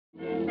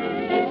Hello,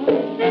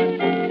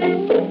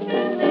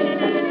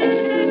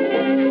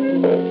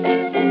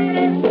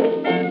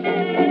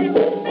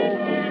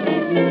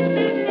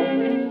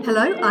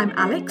 I'm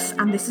Alex,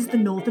 and this is the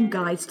Northern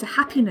Guide to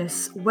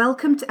Happiness.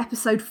 Welcome to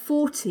episode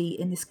 40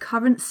 in this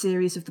current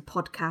series of the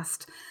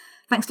podcast.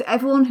 Thanks to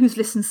everyone who's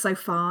listened so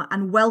far,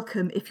 and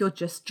welcome if you're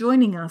just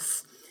joining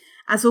us.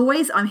 As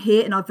always, I'm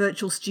here in our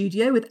virtual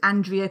studio with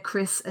Andrea,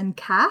 Chris, and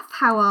Kath.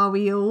 How are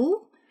we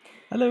all?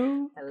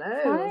 Hello. Hello.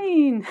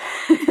 Fine.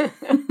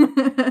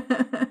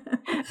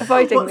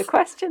 Avoiding the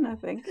question, I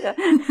think. Yeah.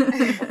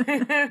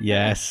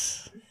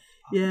 Yes.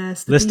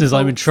 Yes. Listeners,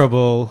 I'm in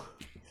trouble.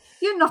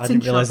 You're not I in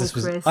didn't realise trouble, this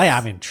was. Chris. I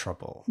am in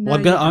trouble. No,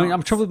 Well, you're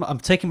I'm trouble. I'm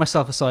taking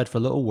myself aside for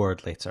a little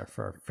word later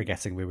for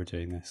forgetting we were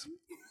doing this.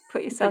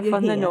 Put yourself you're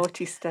on the here.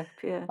 naughty step,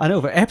 yeah. I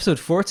know, but episode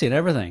 40 and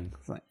everything.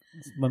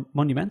 It's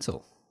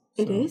monumental.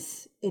 It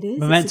is. It is.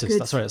 Momentous. It's a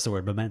good, That's right. That's the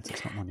word.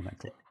 Momentous, not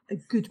monumental. a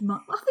good.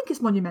 I think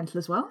it's monumental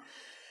as well.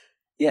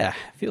 Yeah,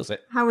 feels it.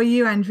 How are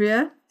you,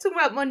 Andrea? Talking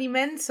about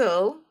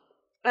monumental.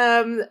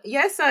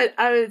 Yes, I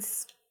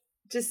was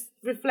just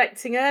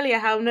reflecting earlier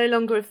how I'm no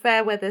longer a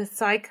fair weather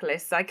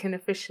cyclist. I can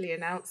officially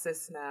announce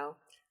this now.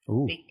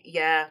 Ooh.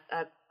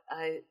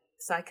 I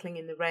cycling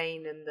in the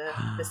rain and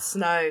the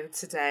snow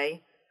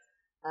today.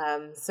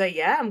 So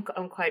yeah, I'm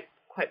quite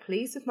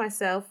pleased with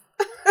myself.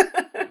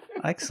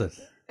 Excellent.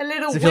 A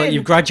little Does it feel like win.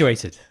 you've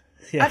graduated?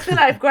 Yeah. I feel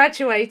like I've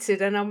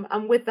graduated and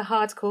I'm with the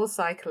hardcore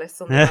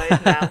cyclists on the road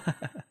now.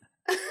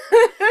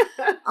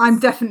 I'm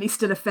definitely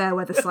still a fair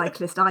weather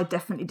cyclist. I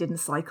definitely didn't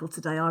cycle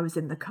today. I was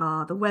in the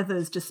car. The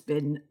weather's just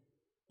been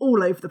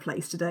all over the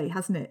place today,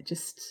 hasn't it?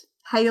 Just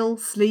hail,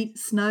 sleet,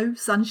 snow,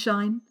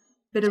 sunshine,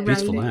 bit of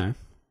Beautiful rain. now.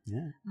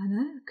 Yeah. I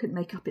know, couldn't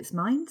make up its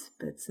mind,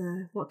 but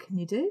what can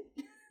you do?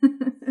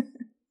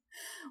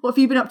 What have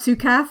you been up to,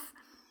 Kath?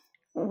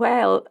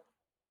 Well,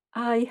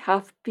 I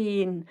have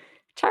been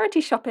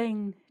charity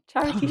shopping.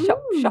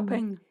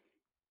 Shopping.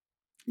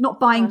 Not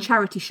buying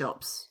charity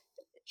shops.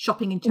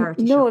 Shopping in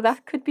charity No, shops.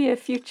 that could be a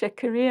future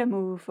career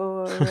move.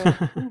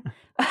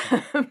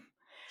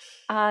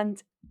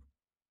 And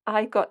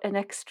I got an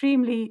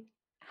extremely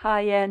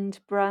high-end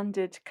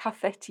branded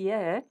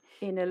cafetiere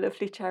in a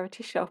lovely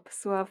charity shop.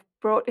 So I've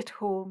brought it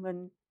home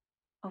and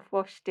I've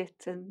washed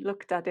it and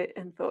looked at it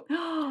and thought,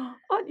 oh,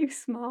 aren't you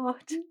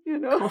smart? You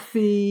know,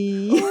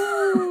 Coffee.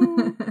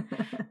 Ooh.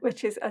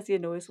 Which is, as you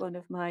know, is one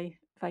of my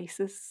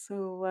vices.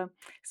 So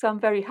I'm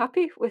very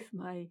happy with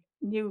my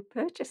new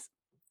purchase.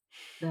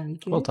 Very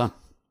good. Well done.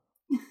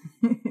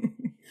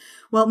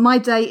 Well, my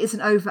day isn't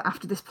over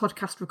after this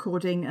podcast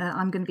recording.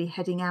 I'm going to be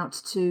heading out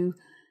to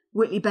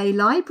Whitley Bay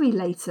Library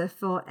later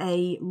for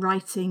a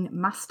writing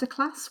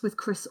masterclass with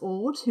Chris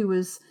Ord, who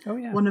was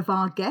one of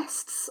our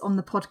guests on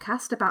the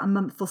podcast about a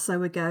month or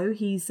so ago.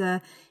 He's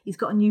got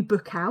a new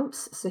book out,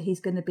 so he's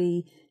going to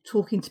be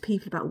talking to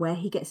people about where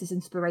he gets his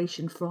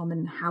inspiration from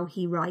and how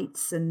he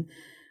writes. And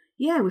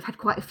yeah, we've had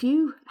quite a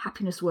few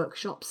happiness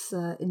workshops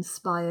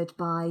inspired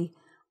by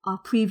our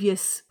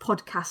previous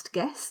podcast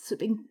guests.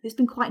 It's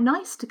been quite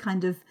nice to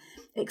kind of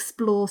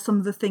explore some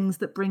of the things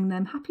that bring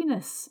them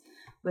happiness,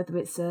 whether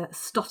it's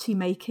stotty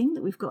making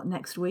that we've got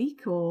next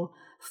week or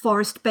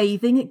forest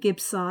bathing at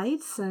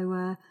Gibbside.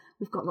 So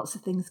we've got lots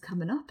of things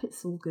coming up.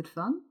 It's all good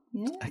fun.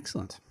 Yeah.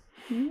 Excellent.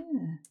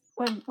 Yeah.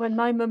 When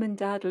my mum and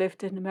dad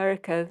lived in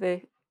America,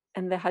 they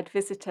had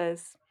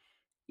visitors,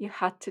 you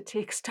had to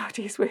take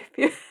studies with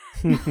you.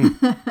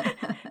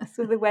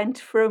 So they went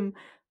from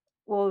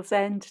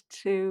Wallsend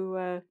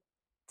to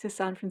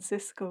San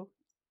Francisco.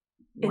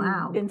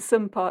 Wow. In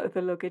some part of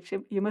the luggage.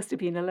 You must have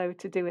been allowed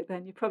to do it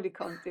then. You probably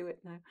can't do it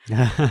now.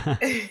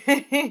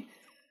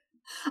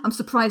 I'm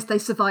surprised they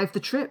survived the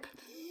trip.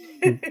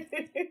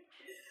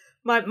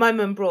 My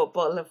mum brought a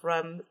bottle of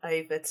rum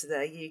over to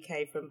the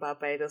UK from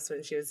Barbados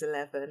when she was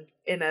 11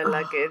 in her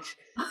luggage.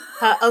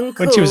 Her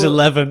uncle... When she was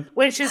 11.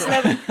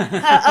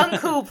 Her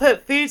uncle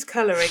put food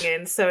colouring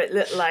in so it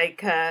looked like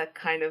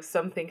kind of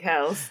something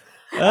else.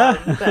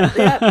 But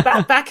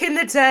yeah, back in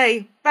the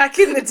day. Back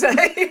in the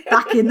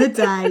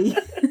day.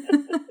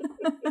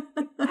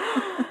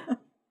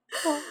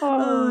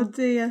 Oh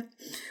dear.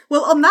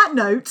 Well, on that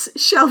note,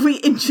 shall we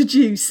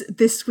introduce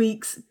this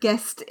week's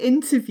guest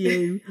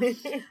interview?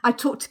 I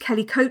talked to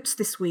Kelly Coates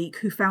this week,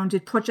 who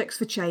founded Projects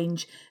for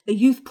Change, a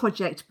youth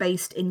project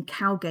based in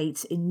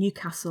Cowgate in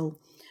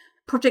Newcastle.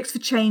 Projects for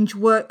Change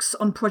works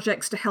on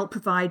projects to help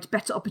provide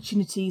better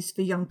opportunities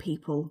for young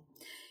people.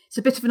 It's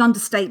a bit of an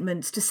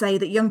understatement to say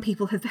that young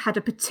people have had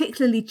a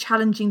particularly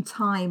challenging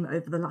time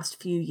over the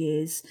last few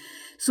years.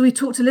 So we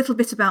talked a little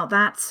bit about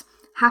that,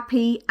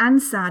 happy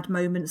and sad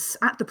moments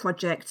at the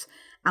project,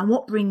 and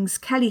what brings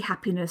Kelly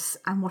happiness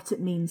and what it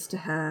means to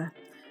her.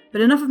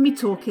 But enough of me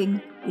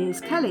talking,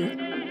 here's Kelly.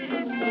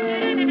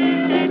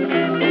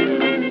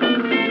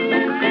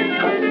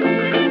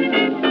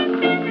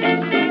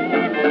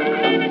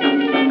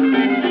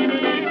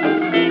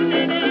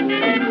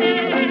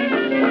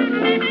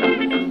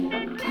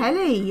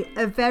 Kelly,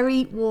 a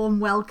very warm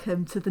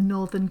welcome to the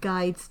Northern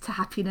Guide to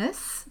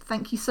Happiness.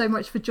 Thank you so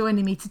much for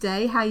joining me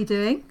today. How are you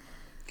doing?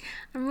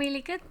 I'm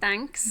really good,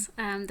 thanks.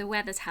 The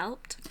weather's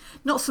helped.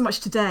 Not so much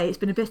today. It's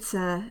been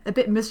a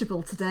bit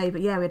miserable today,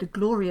 but yeah, we had a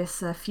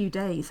glorious few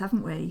days,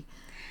 haven't we?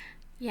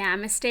 Yeah, I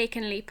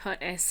mistakenly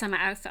put a summer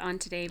outfit on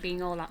today,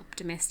 being all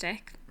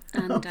optimistic.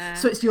 And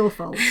so it's your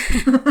fault.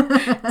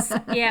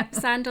 Yeah,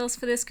 sandals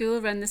for the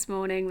school run this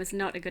morning was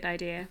not a good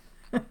idea.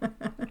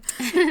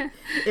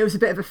 It was a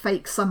bit of a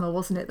fake summer,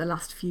 wasn't it, the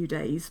last few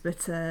days?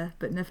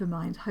 But never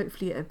mind.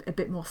 Hopefully a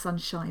bit more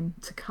sunshine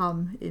to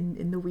come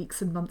in the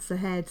weeks and months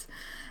ahead.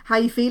 How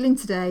are you feeling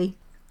today?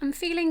 I'm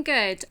feeling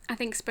good. I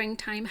think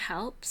springtime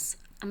helps.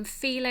 I'm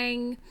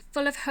feeling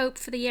full of hope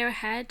for the year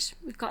ahead.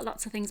 We've got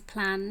lots of things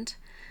planned.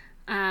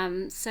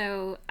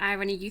 So I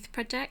run a youth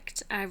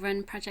project. I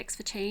run Projects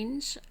for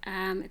Change.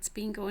 It's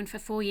been going for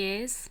 4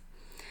 years.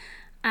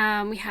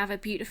 We have a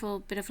beautiful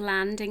bit of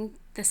land in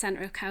the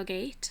centre of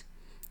Cowgate.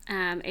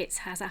 It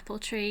has apple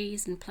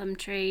trees and plum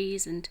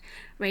trees and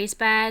raised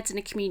beds and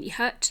a community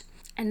hut.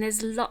 And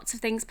there's lots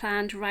of things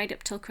planned right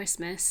up till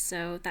Christmas,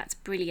 so that's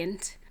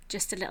brilliant.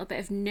 Just a little bit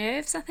of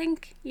nerves, I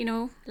think, a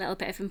little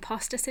bit of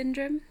imposter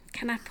syndrome.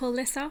 Can I pull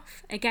this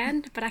off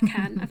again? But I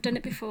can. I've done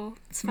it before.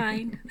 It's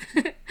fine.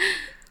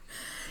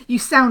 You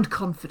sound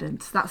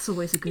confident. That's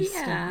always a good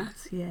start.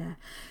 Yeah.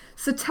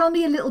 So tell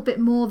me a little bit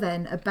more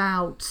then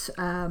about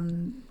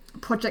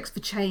Projects for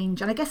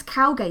Change, and I guess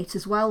Cowgate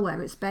as well,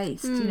 where it's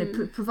based.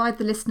 Provide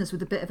the listeners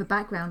with a bit of a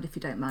background, if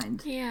you don't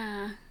mind.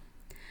 Yeah.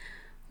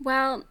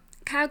 Well,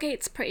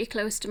 Cowgate's pretty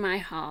close to my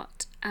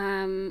heart.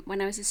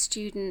 When I was a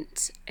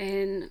student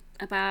in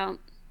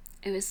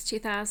it was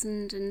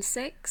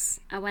 2006,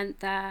 I went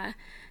there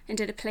and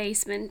did a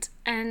placement,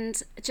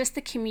 and just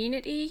the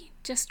community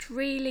just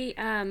really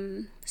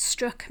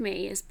struck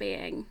me as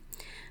being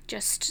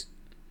just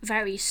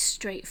very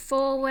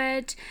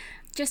straightforward,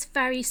 just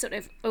very sort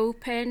of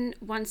open.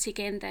 Once you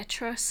gained their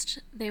trust,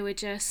 they were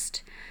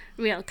just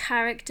real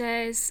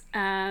characters,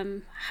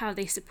 how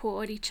they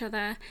supported each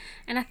other.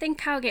 And I think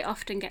Cowgate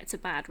often gets a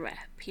bad rep,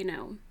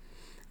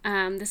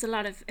 There's a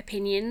lot of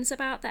opinions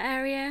about the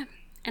area,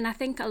 and I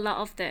think a lot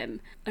of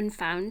them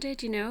unfounded,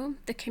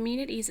 The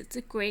communities, it's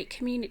a great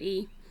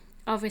community.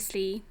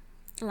 Obviously,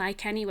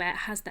 like anywhere,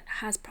 it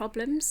has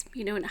problems,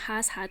 and it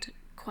has had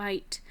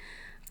quite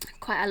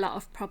a lot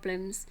of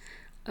problems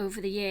over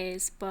the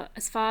years. But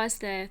as far as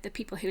the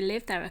people who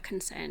live there are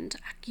concerned,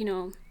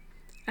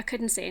 I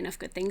couldn't say enough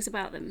good things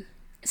about them.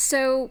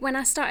 So when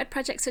I started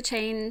Projects for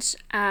Change,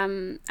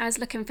 I was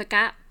looking for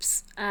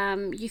gaps.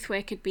 Youth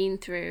work had been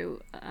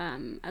through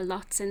a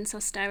lot since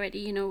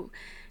austerity.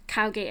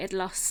 Cowgate had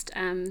lost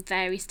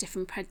various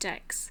different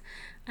projects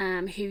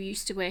who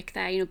used to work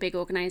there. Big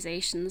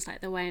organisations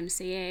like the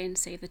YMCA and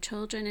Save the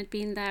Children had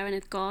been there and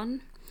had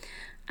gone.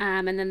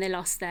 And then they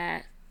lost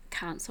their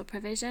council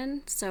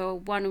provision.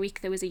 So 1 week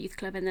there was a youth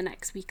club and the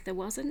next week there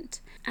wasn't.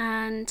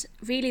 And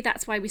really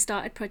that's why we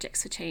started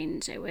Projects for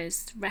Change. It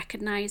was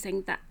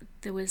recognising that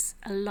there was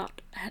a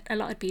lot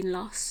had been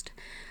lost.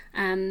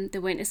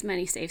 There weren't as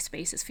many safe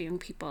spaces for young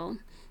people.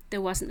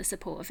 There wasn't the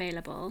support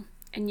available.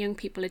 And young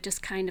people had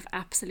just kind of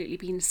absolutely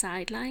been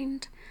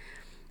sidelined.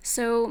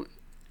 So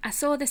I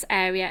saw this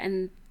area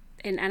and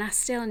I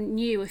still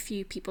knew a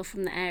few people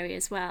from the area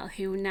as well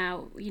who are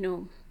now,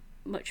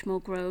 much more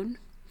grown.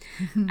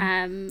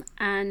 And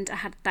I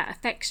had that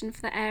affection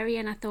for the area,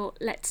 and I thought,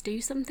 let's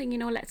do something,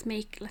 let's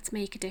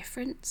make a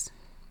difference.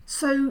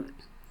 So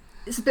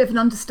it's a bit of an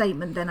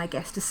understatement then, I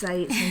guess, to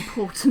say it's an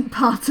important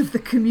part of the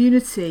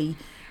community.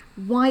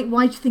 Why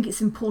do you think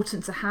it's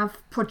important to have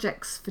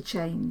Projects for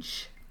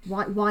Change?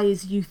 Why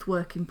is youth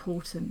work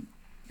important?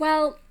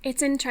 Well,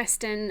 it's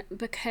interesting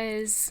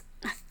because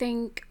I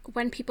think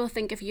when people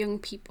think of young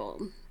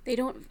people, they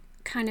don't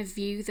kind of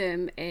view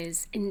them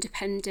as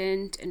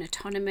independent and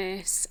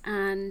autonomous,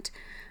 and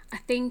I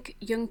think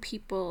young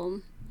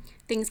people,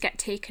 things get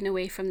taken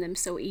away from them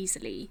so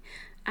easily,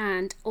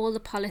 and all the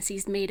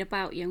policies made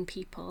about young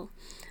people,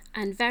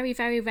 and very,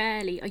 very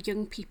rarely are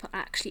young people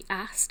actually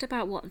asked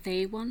about what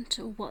they want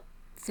or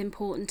what's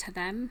important to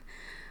them.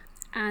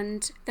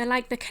 And they're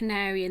like the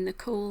canary in the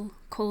coal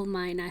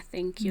mine, I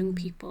think, young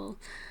people.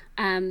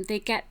 They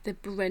get the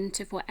brunt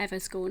of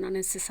whatever's going on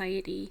in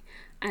society,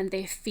 and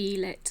they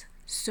feel it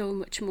so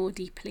much more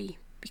deeply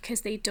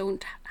because they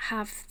don't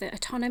have the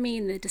autonomy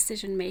and the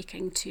decision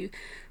making to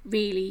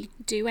really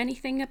do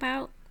anything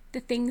about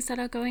the things that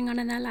are going on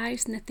in their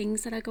lives and the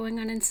things that are going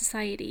on in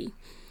society.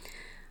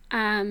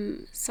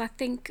 So I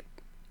think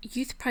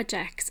youth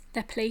projects,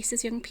 they're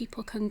places young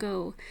people can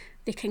go.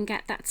 They can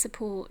get that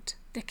support.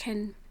 They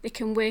can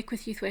work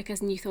with youth workers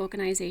and youth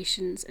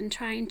organisations and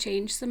try and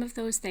change some of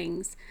those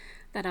things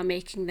that are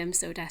making them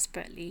so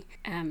desperately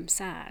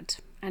sad.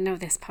 I know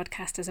this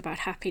podcast is about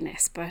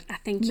happiness, but I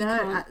think you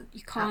can't.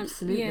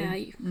 Absolutely. Yeah,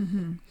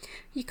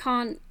 you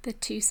can't. The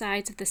two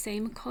sides of the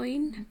same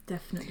coin.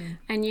 Definitely.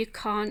 And you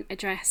can't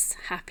address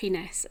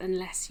happiness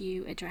unless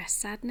you address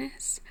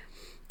sadness.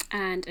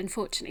 And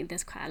unfortunately,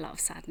 there's quite a lot of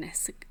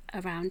sadness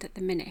around at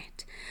the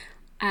minute.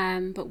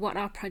 But what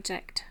our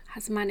project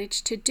has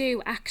managed to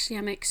do, actually,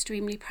 I'm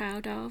extremely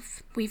proud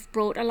of. We've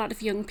brought a lot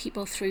of young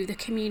people through the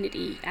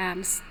community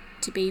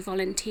to be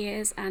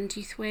volunteers and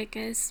youth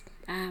workers,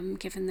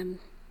 given them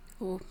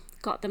or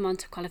got them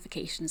onto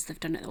qualifications. They've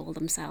done it all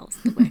themselves,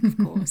 the work, of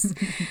course,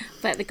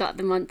 but they got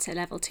them onto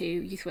level 2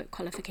 youth work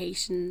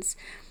qualifications.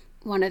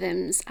 One of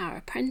them's our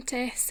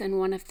apprentice and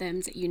one of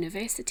them's at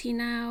university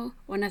now.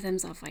 One of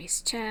them's our vice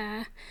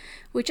chair.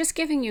 We're just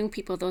giving young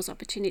people those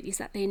opportunities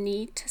that they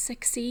need to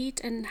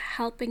succeed and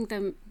helping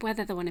them,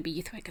 whether they want to be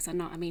youth workers or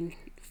not. I mean,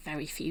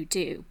 very few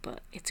do,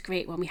 but it's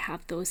great when we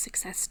have those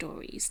success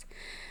stories.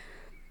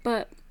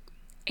 But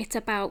it's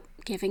about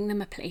giving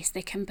them a place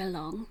they can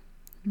belong.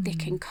 They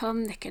can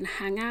come, they can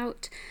hang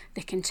out,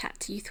 they can chat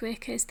to youth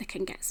workers, they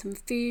can get some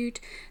food,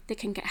 they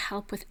can get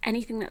help with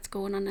anything that's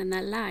going on in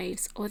their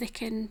lives, or they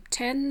can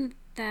turn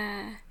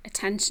their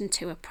attention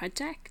to a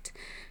project.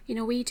 You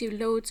know, we do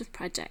loads of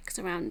projects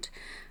around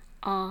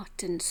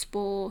art and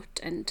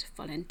sport and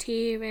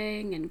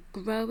volunteering and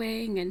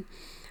growing, and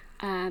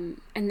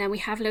then we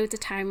have loads of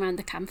time around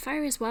the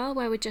campfire as well,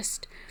 where we're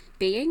just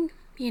being,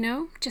 you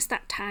know, just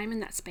that time and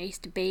that space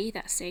to be,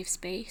 that safe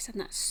space, and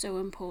that's so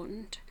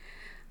important.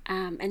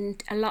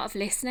 And a lot of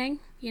listening,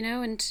 you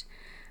know, and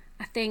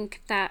I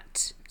think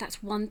that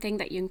that's one thing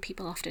that young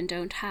people often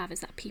don't have,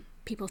 is that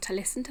people to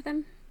listen to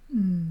them.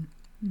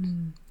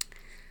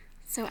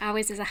 So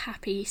ours is a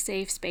happy,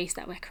 safe space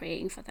that we're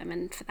creating for them,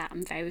 and for that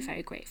I'm very,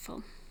 very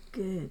grateful.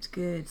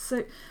 Good.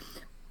 So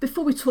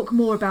before we talk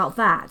more about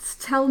that,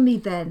 tell me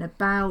then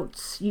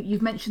about,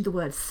 you've mentioned the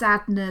word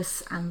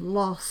sadness and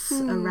loss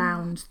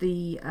around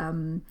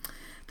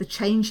the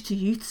change to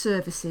youth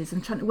services.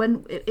 I'm trying to,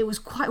 when it was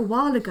quite a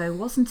while ago,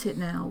 wasn't it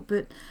now?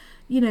 But,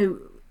 you know,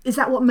 is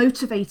that what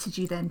motivated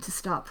you then to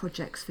start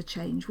Projects for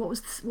Change? What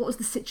was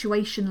the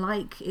situation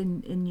like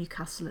in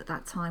Newcastle at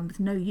that time with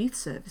no youth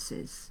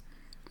services?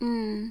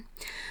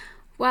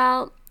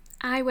 Well,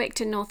 I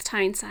worked in North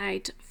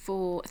Tyneside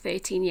for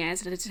 13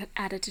 years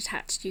at a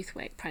detached youth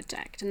work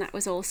project, and that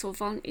was also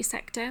voluntary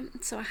sector.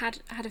 So I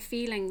had a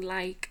feeling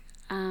like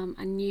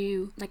I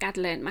knew, like I'd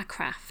learnt my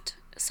craft,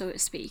 so to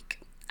speak.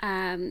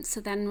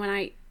 So then when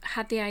I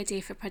had the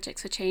idea for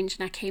Projects for Change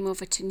and I came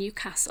over to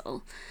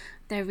Newcastle,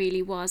 there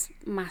really was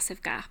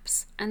massive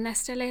gaps, and there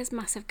still is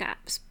massive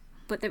gaps,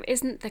 but there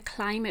isn't the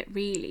climate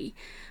really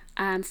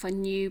for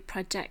new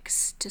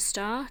projects to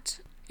start.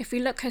 If we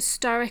look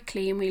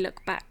historically and we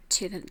look back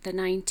to the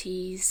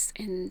 90s,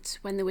 and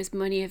when there was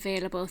money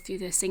available through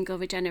the single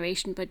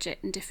regeneration budget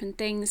and different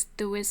things,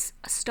 there was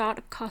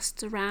startup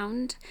costs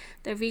around.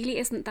 There really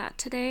isn't that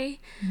today.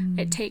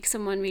 It takes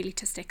someone really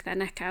to stick their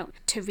neck out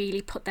to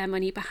really put their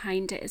money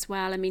behind it as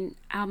well. I mean,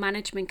 our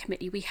management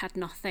committee, we had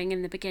nothing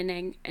in the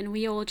beginning, and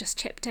we all just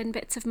chipped in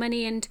bits of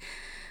money and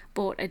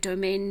bought a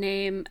domain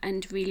name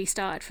and really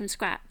started from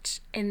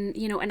scratch. And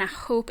I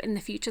hope in the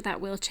future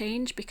that will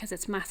change, because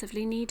it's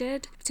massively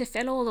needed to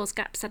fill all those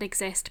gaps that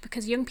exist,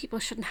 because young people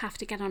shouldn't have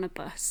to get on a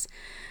bus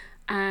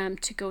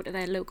to go to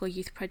their local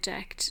youth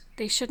project.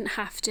 They shouldn't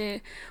have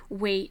to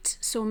wait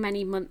so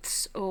many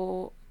months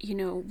or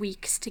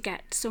weeks to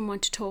get someone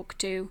to talk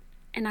to.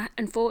 And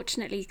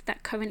unfortunately,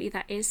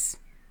 that is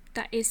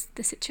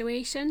the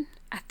situation.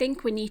 I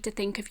think we need to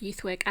think of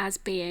youth work as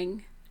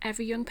being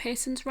every young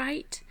person's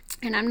right.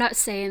 And I'm not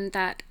saying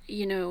that,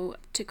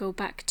 to go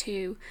back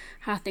to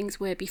how things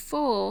were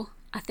before,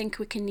 I think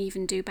we can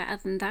even do better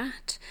than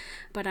that.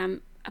 But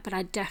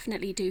I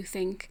definitely do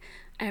think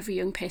every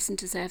young person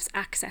deserves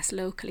access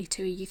locally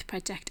to a youth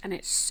project, and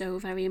it's so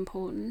very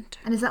important.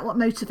 And is that what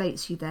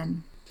motivates you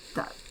then?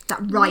 That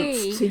right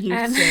to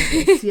youth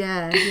service?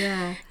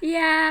 Yeah.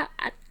 Yeah,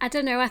 I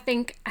don't know. I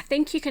think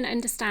you can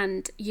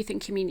understand youth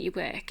and community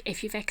work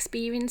if you've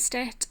experienced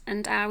it.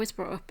 And I was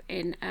brought up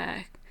in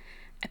a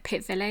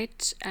pit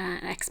village, an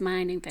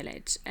ex-mining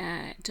village,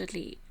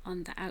 Dudley,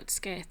 on the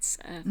outskirts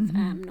of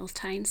North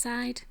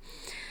Tyneside,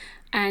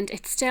 and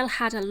it still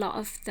had a lot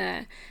of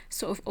the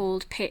sort of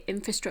old pit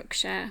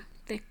infrastructure,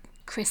 the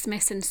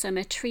Christmas and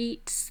summer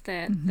treats,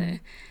 the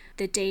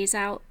days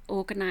out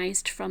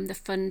organised from the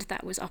fund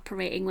that was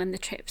operating when the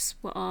trips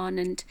were on,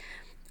 and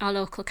our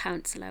local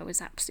councillor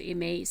was absolutely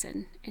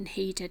amazing, and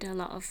he did a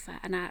lot of,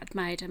 and I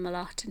admired him a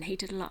lot, and he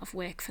did a lot of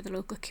work for the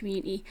local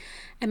community.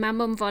 And my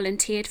mum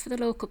volunteered for the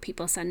local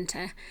people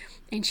centre,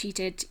 and she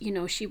did,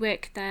 she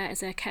worked there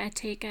as a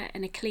caretaker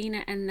and a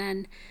cleaner, and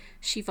then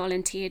she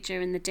volunteered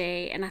during the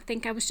day. And I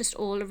think I was just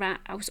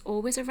I was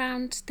always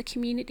around the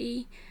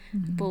community,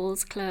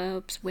 balls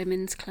clubs,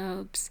 women's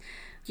clubs,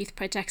 youth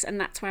projects, and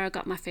that's where I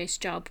got my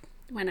first job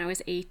when I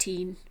was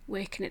 18,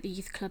 working at the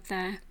youth club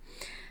there.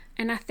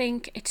 And I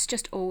think it's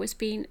just always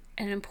been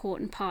an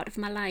important part of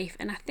my life.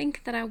 And I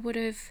think that I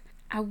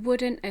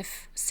wouldn't have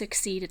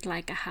succeeded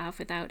like I have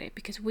without it,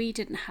 because we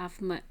didn't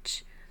have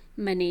much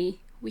money.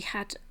 I'd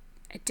had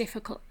a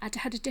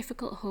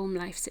difficult home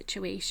life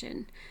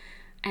situation,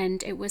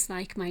 and it was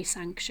like my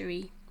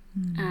sanctuary.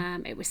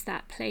 It was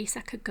that place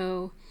I could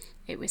go.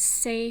 It was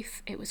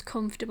safe, it was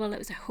comfortable, it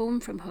was a home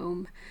from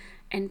home.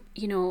 And,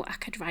 I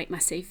could write my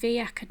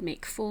CV, I could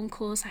make phone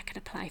calls, I could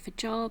apply for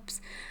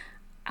jobs.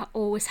 I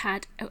always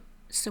had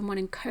someone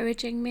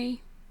encouraging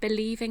me,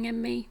 believing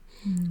in me.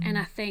 And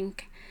I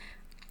think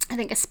I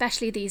think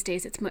especially these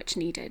days it's much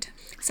needed.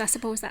 So I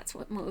suppose that's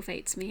what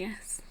motivates me,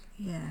 yes.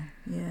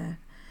 Yeah.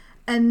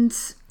 And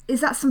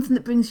is that something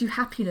that brings you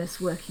happiness,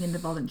 working in the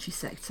voluntary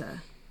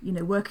sector? You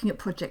know, working at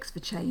Projects for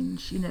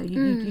Change. You know,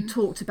 you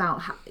talked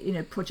about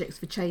Projects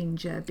for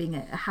Change being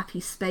a happy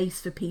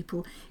space for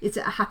people. Is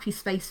it a happy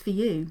space for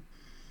you?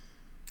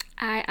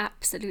 I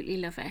absolutely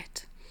love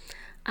it.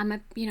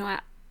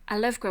 I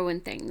love growing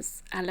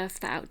things. I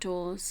love the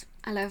outdoors.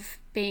 I love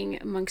being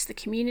amongst the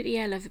community.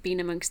 I love being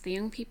amongst the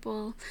young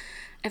people.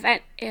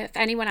 If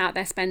anyone out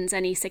there spends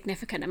any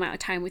significant amount of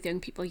time with young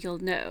people, you'll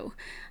know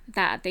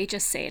that they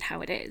just say it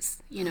how it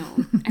is, you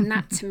know, and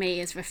that to me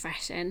is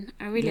refreshing.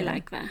 I really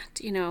like that,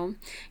 you know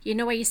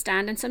where you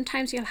stand, and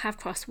sometimes you'll have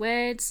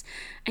crosswords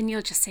and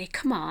you'll just say,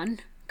 come on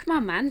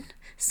man,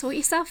 sort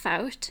yourself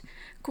out,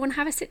 go and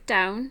have a sit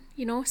down,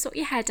 you know, sort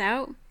your head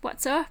out,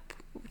 what's up,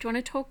 do you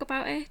want to talk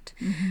about it?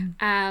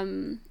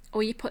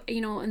 Or you put,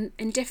 you know,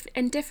 in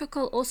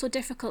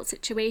difficult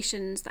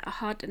situations that are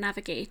hard to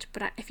navigate.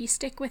 But if you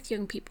stick with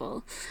young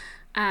people,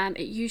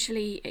 it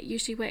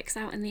usually works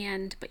out in the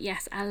end. But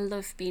yes, I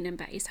love being in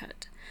Betty's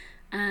hut,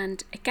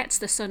 and it gets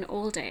the sun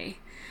all day.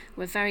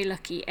 We're very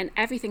lucky, and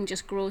everything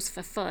just grows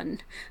for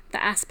fun.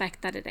 The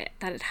aspect that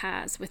it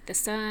has with the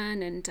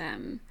sun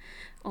and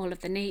all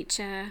of the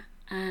nature.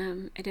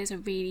 It is a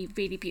really,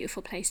 really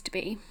beautiful place to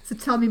be. So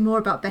tell me more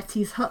about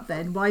Betty's hut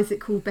then. Why is it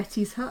called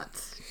Betty's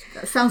hut?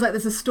 That sounds like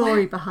there's a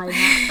story behind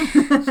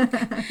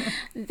that.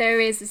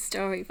 There is a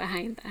story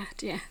behind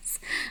that, yes.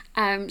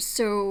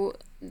 So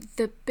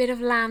the bit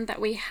of land that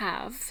we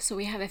have, so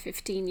we have a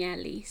 15-year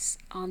lease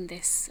on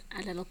this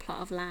little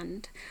plot of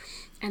land.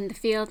 And the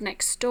field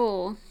next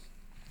door,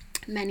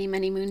 many,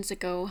 many moons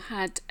ago,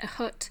 had a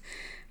hut,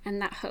 and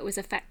that hut was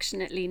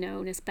affectionately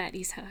known as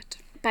Betty's hut.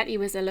 Betty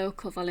was a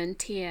local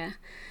volunteer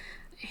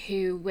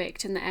who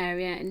worked in the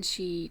area, and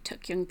she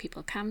took young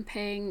people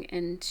camping,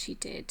 and she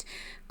did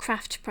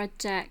craft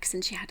projects,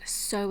 and she had a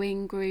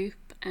sewing group,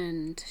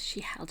 and she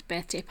held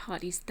birthday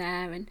parties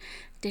there and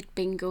did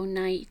bingo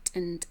night,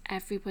 and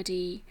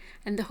everybody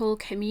and the whole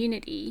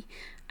community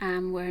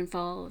were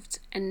involved.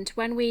 And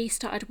when we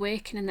started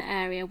working in the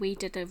area, we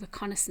did a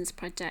reconnaissance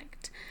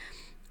project.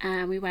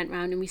 We went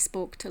round and we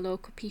spoke to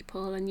local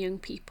people and young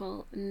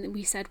people, and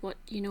we said, what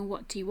do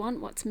you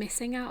want? What's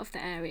missing out of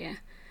the area?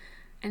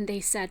 And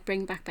they said,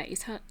 bring back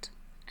Betty's hut.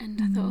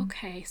 And I thought,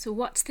 okay, so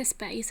what's this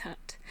Betty's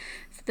hut?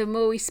 So the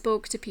more we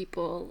spoke to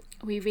people,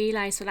 we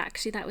realised, well,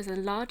 actually that was a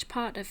large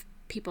part of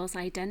people's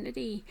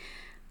identity.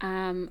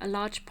 A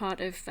large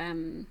part of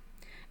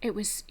it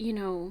was, you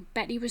know,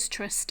 Betty was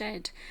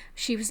trusted.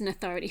 She was an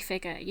authority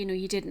figure. You know,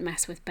 you didn't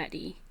mess with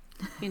Betty.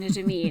 You know what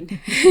I mean?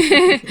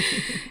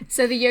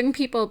 So the young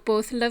people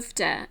both loved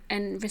her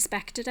and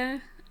respected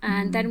her.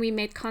 And then we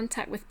made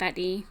contact with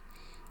Betty,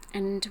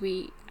 and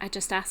I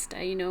just asked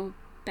her, you know,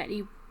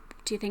 Betty,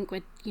 do you think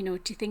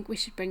we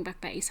should bring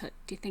back Betty's hut?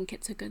 Do you think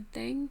it's a good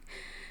thing?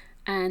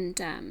 And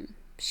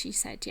she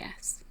said,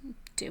 yes,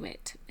 do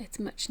it. It's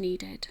much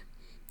needed.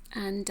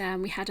 And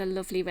we had a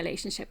lovely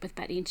relationship with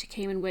Betty, and she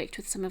came and worked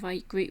with some of our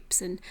groups,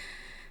 and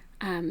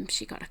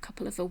she got a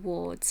couple of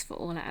awards for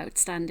all her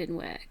outstanding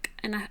work.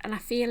 And I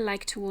feel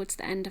like towards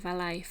the end of her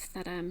life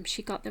that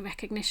she got the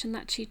recognition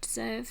that she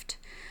deserved.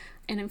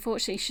 And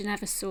unfortunately, she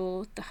never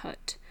saw the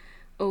hut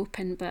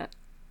open, but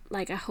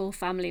like her whole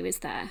family was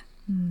there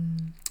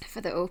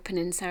for the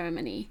opening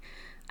ceremony,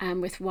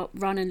 with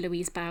Ron and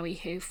Louise Bowie,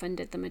 who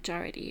funded the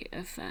majority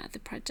of the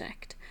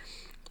project.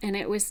 And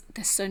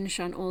the sun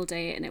shone all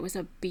day, and it was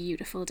a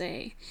beautiful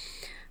day.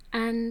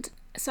 And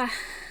so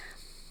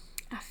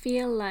I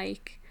feel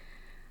like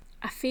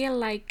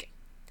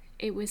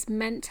it was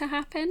meant to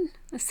happen.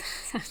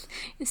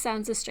 It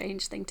sounds a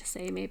strange thing to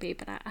say maybe,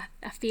 but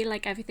I feel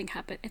like everything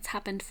happened. It's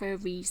happened for a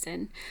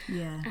reason.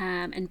 Yeah.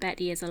 And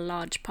Betty is a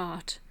large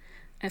part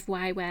of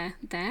why we're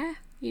there,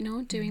 you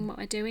know, doing what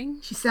we're doing.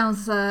 She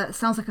sounds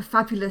like a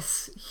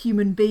fabulous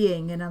human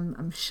being, and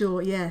I'm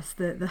sure, yes,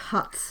 the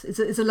hut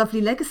is a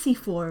lovely legacy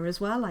for her as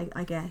well,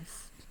 I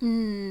guess.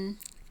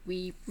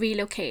 We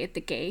relocated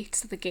the gate,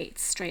 so the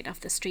gate's straight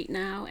off the street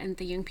now, and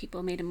the young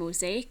people made a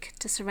mosaic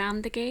to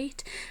surround the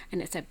gate,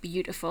 and it's a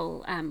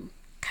beautiful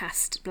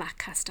black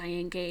cast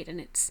iron gate, and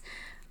it's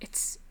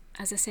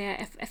as I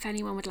say, if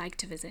anyone would like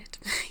to visit,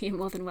 you're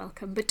more than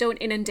welcome, but don't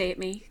inundate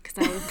me, because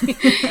I will be,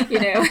 you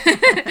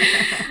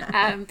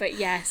know. But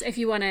yes, if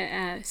you want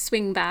to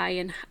swing by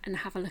and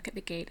have a look at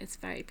the gate, it's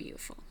very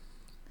beautiful.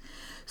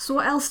 So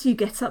what else do you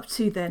get up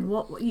to then?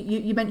 What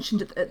you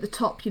mentioned at the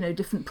top, you know,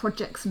 different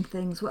projects and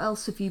things. What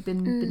else have you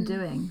been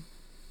doing?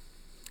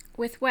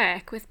 With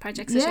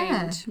Projects for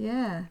Change?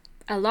 Yeah.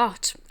 A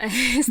lot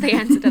is the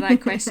answer to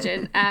that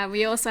question.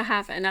 We also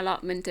have an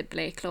allotment at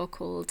Blakelaw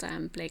called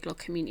Blakelaw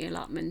Community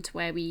Allotment,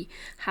 where we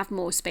have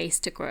more space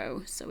to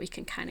grow, so we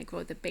can kind of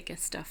grow the bigger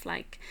stuff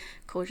like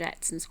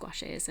courgettes and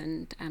squashes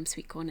and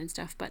sweet corn and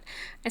stuff. But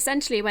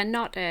essentially, we're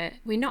not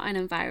an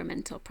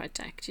environmental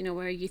project. You know,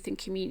 we're a youth and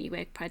community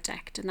work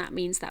project, and that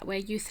means that we're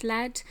youth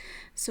led.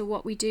 So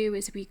what we do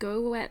is we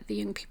go where the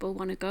young people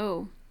want to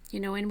go. You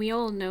know, and we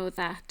all know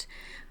that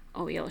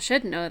or we all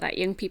should know, that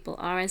young people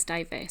are as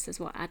diverse as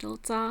what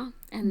adults are,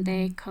 and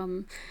they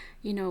come,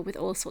 you know, with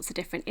all sorts of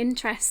different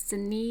interests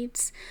and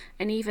needs.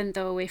 And even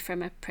though we're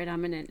from a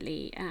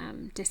predominantly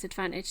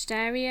disadvantaged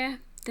area,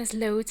 there's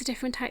loads of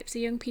different types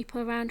of young people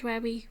around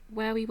where we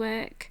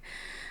work.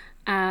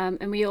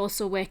 And we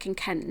also work in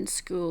Kenton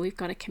School. We've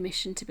got a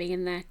commission to be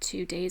in there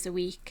 2 days a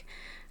week,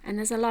 and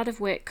there's a lot of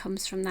work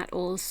comes from that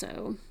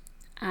also.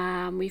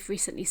 We've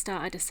recently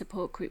started a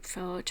support group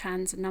for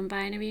trans and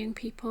non-binary young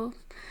people,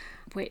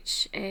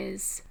 which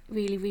is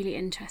really, really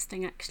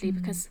interesting actually,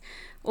 because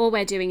all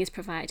we're doing is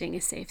providing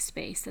a safe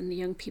space, and the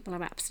young people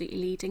are absolutely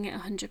leading it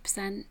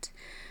 100%.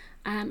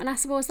 And I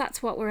suppose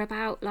that's what we're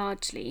about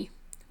largely.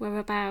 We're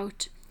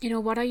about, you know,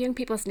 what are young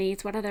people's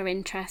needs, what are their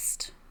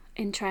interests,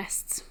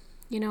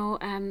 you know,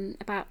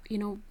 about, you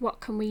know, what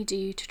can we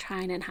do to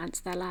try and enhance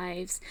their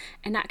lives.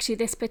 And actually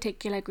this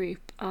particular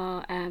group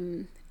are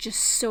just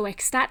so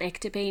ecstatic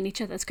to be in each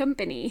other's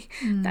company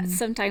that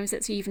sometimes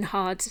it's even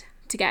hard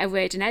to get a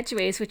word in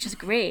edgeways, which is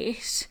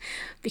great,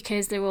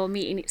 because they're all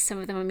meeting, some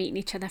of them are meeting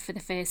each other for the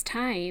first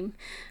time,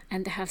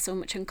 and they have so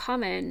much in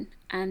common,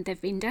 and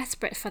they've been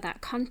desperate for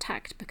that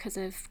contact because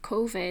of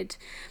COVID,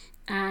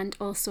 and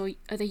also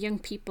other young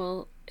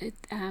people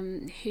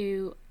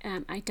who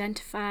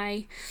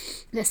identify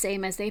the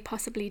same as they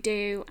possibly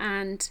do,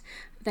 and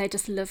they're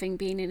just loving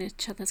being in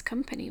each other's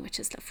company, which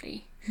is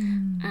lovely.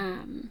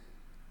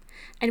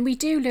 And we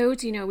do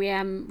loads, you know, we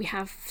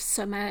have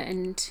summer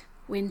and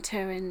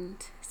winter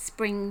and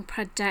spring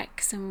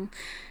projects, and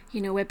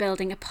you know, we're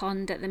building a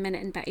pond at the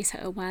minute in Betty's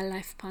Hut, a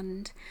wildlife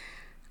pond.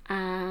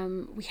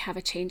 We have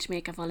a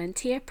Changemaker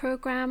volunteer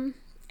programme,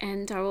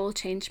 and our all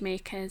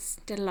Changemakers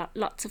did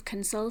lots of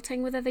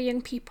consulting with other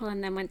young people,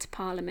 and then went to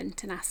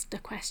Parliament and asked a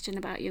question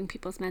about young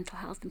people's mental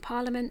health in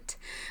Parliament.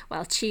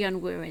 Well,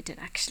 Chion Wura did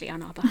actually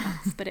on our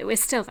behalf, but it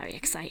was still very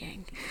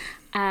exciting.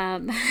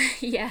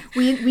 Yeah.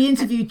 We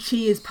interviewed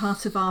Chi as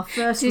part of our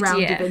first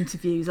round of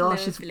interviews. Oh,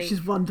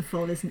 she's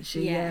wonderful, isn't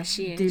she? Yeah,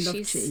 she is. Do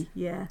love Chi.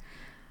 Yeah.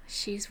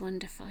 She's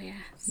wonderful, yes.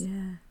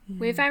 Yeah.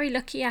 We're very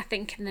lucky, I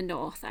think, in the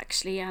north,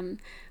 actually. I'm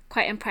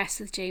quite impressed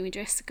with Jamie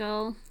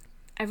Driscoll.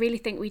 I really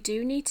think we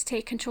do need to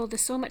take control.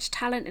 There's so much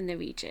talent in the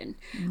region.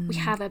 We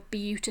have a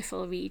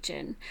beautiful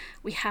region.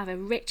 We have a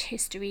rich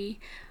history.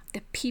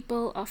 The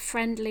people are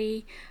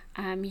friendly.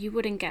 You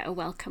wouldn't get a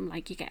welcome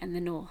like you get in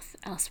the north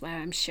elsewhere,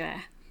 I'm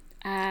sure.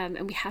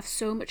 And we have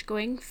so much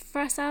going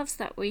for ourselves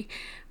that we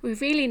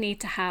really need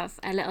to have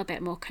a little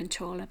bit more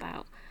control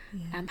about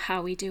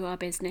how we do our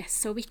business,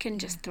 so we can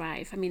just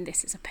thrive. I mean,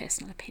 this is a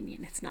personal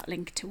opinion. It's not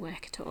linked to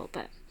work at all,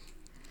 but...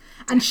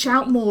 And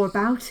shout more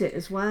about it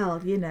as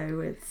well, you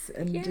know,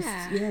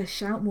 just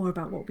shout more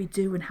about what we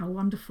do and how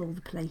wonderful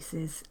the place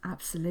is.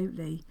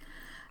 Absolutely.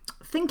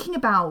 Thinking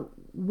about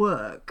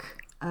work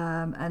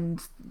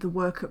and the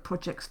work at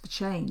Projects for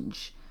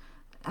Change,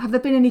 have there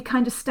been any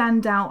kind of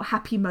standout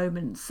happy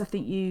moments? I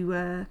think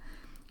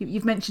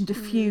you've mentioned a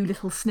few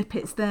little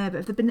snippets there, but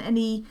have there been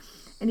any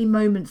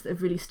moments that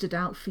have really stood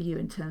out for you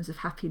in terms of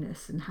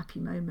happiness and happy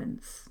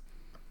moments?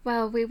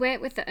 Well, we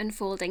work with the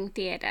Unfolding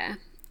Theatre,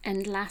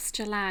 and last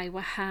July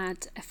we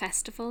had a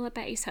festival at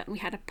Betty's Hut, and we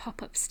had a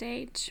pop-up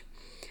stage,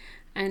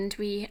 and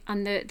we,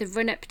 on the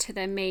run up to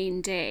the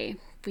main day,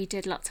 we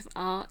did lots of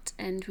art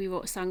and we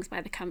wrote songs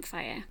by the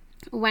campfire.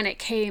 When it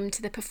came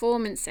to the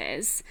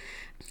performances,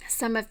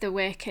 some of the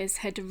workers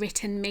had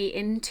written me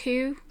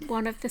into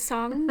one of the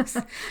songs.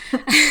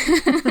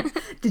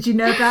 Did you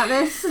know about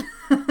this?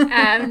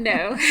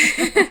 No.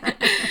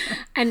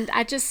 And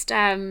I just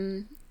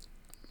I'm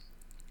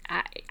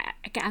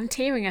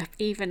tearing up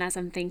even as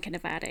I'm thinking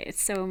about it.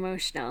 It's so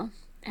emotional.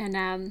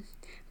 And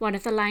one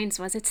of the lines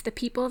was, "It's the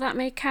people that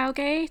make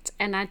Cowgate,"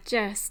 and I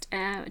just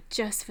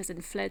was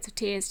in floods of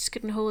tears, just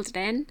couldn't hold it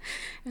in.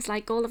 It was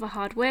like all of our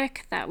hard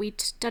work that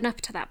we'd done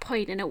up to that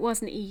point, and it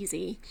wasn't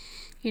easy.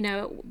 You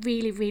know, it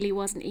really, really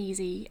wasn't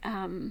easy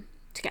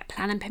to get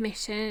planning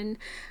permission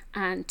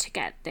and to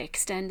get the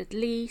extended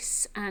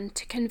lease and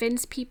to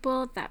convince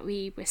people that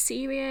we were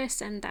serious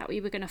and that we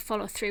were going to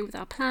follow through with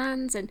our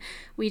plans, and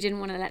we didn't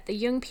want to let the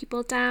young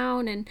people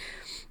down. And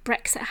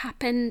Brexit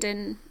happened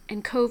and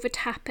COVID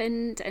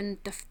happened, and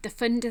the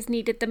funders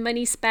needed the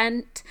money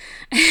spent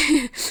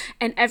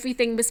and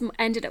everything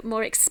ended up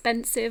more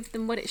expensive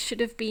than what it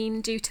should have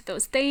been due to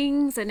those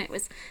things. And it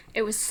was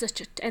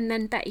and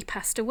then Betty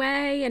passed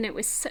away, and it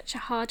was such a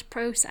hard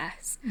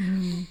process.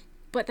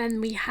 But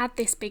then we had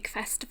this big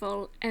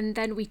festival, and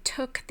then we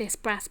took this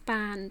brass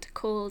band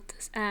called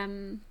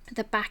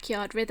the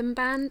Backyard Rhythm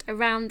Band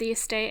around the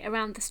estate,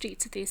 around the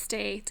streets of the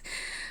estate,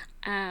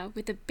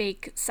 with a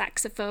big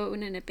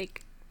saxophone and a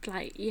big,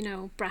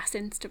 brass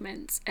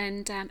instruments.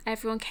 And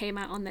everyone came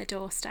out on their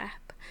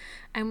doorstep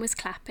and was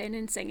clapping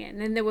and singing,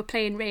 and they were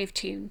playing rave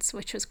tunes,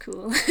 which was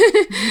cool.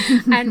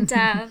 And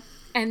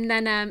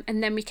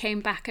then we came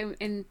back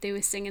and they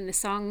were singing the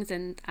songs,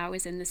 and I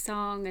was in the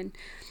song, and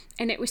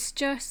it was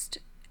just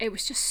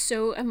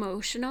so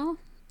emotional.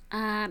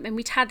 And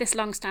we'd had this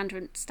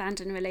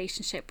long-standing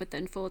relationship with the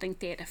Unfolding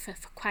Theatre for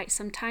quite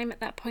some time at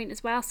that point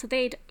as well. So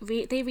they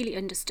really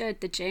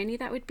understood the journey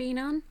that we'd been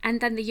on.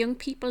 And then the young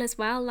people as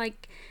well,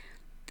 like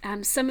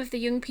some of the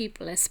young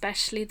people,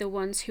 especially the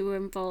ones who were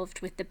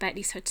involved with the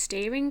Betty's Hood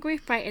steering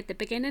group right at the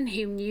beginning,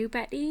 who knew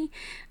Betty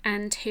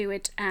and who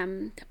had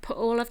put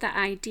all of their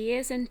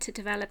ideas into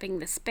developing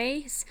the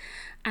space,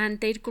 and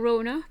they'd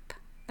grown up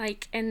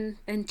like and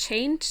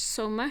changed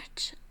so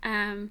much,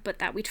 but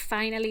that we'd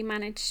finally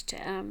managed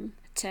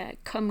to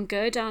come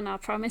good on our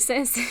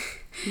promises.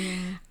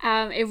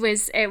 It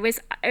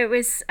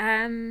was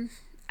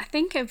I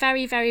think a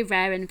very, very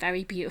rare and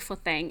very beautiful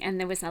thing, and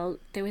there was a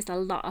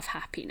lot of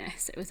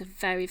happiness. It was a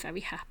very, very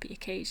happy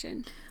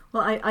occasion.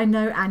 Well, I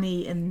know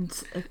Annie and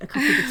a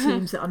couple of the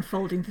teams at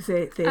Unfolding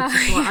Theatre.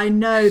 I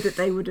know that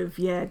they would have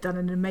done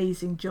an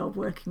amazing job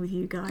working with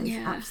you guys.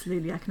 Yeah.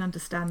 Absolutely, I can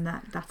understand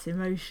that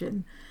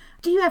emotion.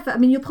 Do you ever, I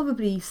mean, you'll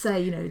probably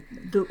say,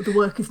 the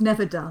work is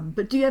never done,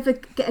 but do you ever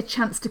get a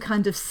chance to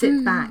kind of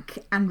sit back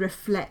and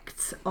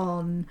reflect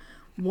on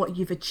what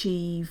you've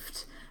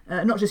achieved?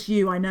 Not just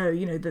you, I know,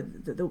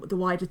 the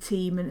wider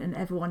team and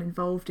everyone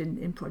involved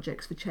in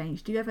Projects for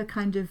Change. Do you ever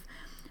kind of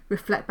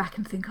reflect back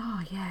and think,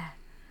 oh yeah,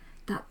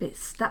 that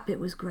bit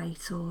was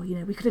great, or,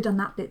 we could have done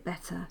that bit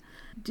better?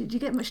 Do you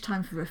get much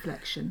time for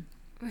reflection?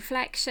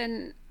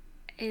 Reflection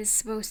is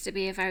supposed to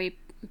be a very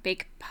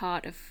big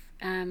part of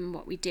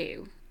what we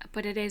do,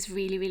 but it is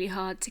really, really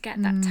hard to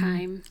get that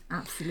time.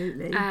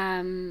 Absolutely.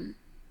 And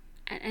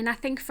I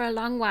think for a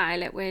long while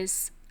there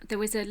was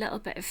a little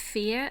bit of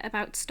fear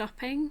about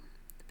stopping,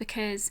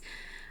 because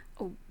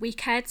we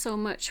cared so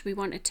much. We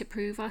wanted to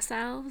prove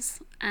ourselves,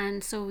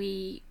 and so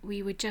we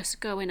would just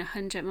go in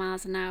 100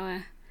 miles an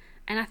hour,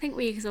 and I think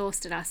we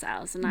exhausted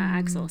ourselves, and I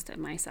exhausted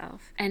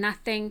myself. And I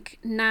think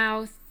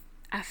now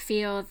I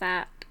feel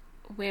that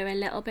we're a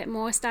little bit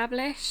more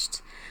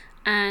established,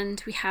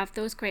 and we have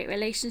those great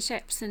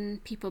relationships,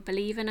 and people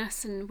believe in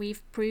us, and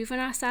we've proven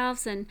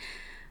ourselves, and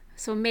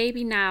so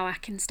maybe now I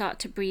can start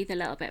to breathe a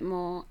little bit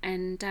more.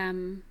 And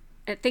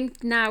I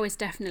think now is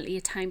definitely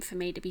a time for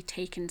me to be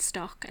taking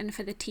stock, and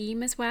for the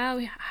team as well.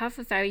 We have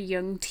a very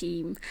young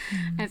team,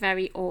 a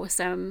very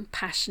awesome,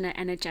 passionate,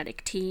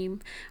 energetic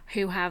team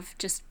who have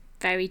just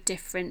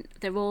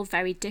they're all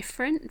very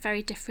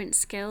different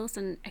skills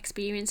and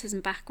experiences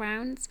and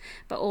backgrounds,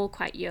 but all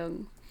quite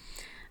young.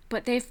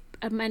 But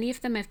many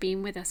of them have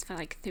been with us for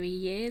like 3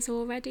 years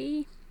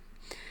already.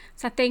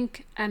 So I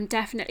think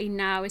definitely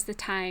now is the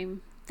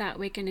time that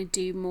we're going to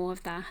do more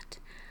of that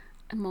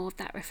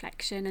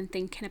reflection and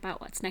thinking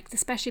about what's next,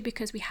 especially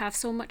because we have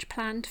so much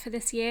planned for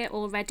this year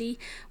already.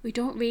 We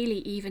don't really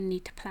even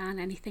need to plan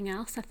anything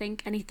else, I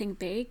think, anything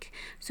big.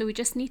 So we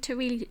just need to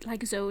really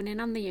zone in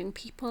on the young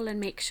people and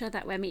make sure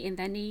that we're meeting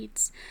their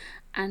needs,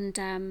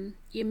 and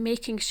you're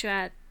making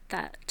sure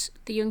that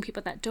the young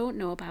people that don't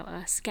know about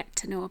us get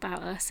to know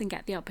about us and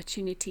get the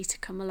opportunity to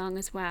come along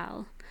as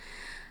well.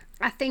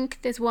 I think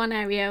there's one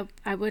area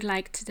I would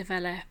like to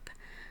develop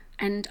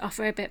and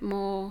offer a bit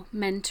more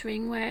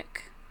mentoring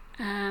work.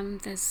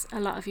 There's a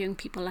lot of young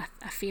people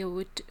I feel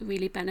would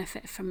really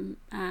benefit from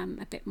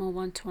a bit more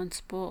one-to-one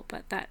support,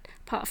 but that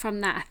apart from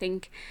that, I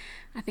think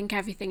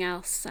everything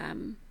else,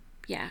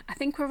 I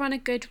think we're on a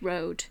good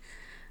road.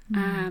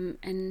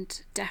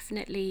 And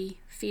definitely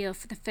feel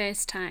for the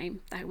first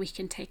time that we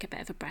can take a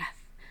bit of a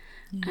breath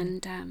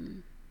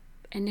and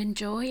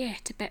enjoy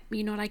it a bit,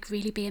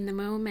 really be in the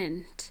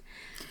moment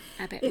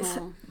a bit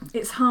more.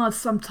 It's hard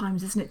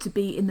sometimes, isn't it, to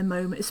be in the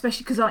moment,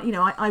 especially because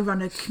I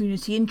run a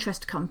community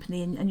interest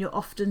company, and you're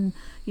often,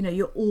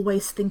 you're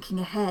always thinking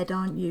ahead,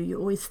 aren't you? You're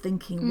always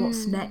thinking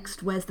what's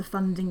next, where's the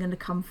funding going to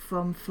come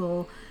from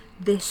for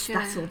this,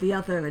 that or the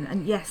other,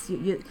 and yes,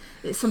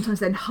 it's sometimes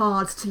then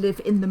hard to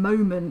live in the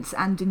moment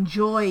and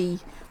enjoy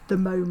the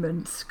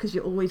moment, because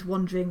you're always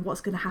wondering what's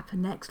going to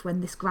happen next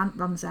when this grant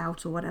runs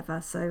out or whatever.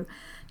 So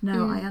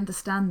no, I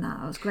understand that.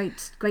 It was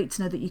great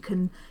to know that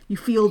you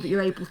feel that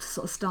you're able to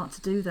sort of start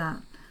to do that.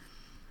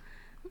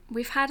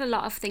 We've had a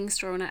lot of things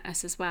thrown at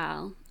us as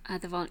well,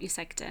 the voluntary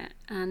sector,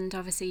 and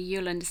obviously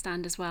you'll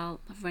understand as well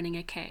of running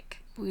a kick,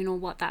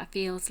 what that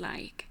feels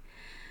like.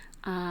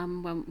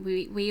 When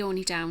we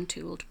only down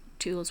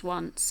tools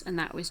once, and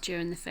that was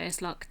during the first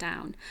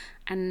lockdown,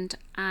 and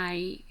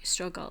I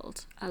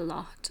struggled a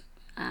lot,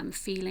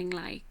 feeling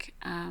like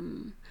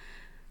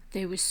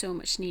there was so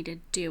much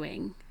needed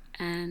doing,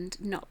 and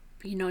not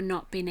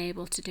being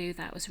able to do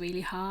that was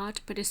really hard.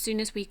 But as soon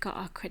as we got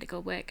our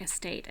critical worker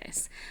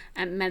status,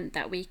 it meant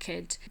that we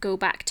could go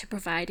back to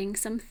providing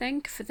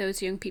something for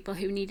those young people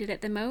who needed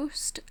it the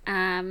most.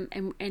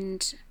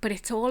 But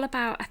it's all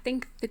about, I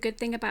think the good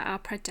thing about our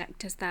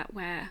project is that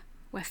we're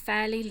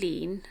fairly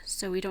lean,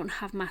 so we don't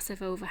have massive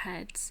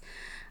overheads.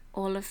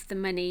 All of the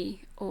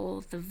money,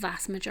 or the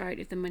vast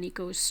majority of the money,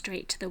 goes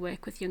straight to the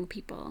work with young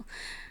people,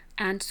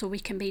 and so we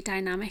can be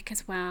dynamic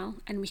as well,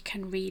 and we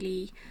can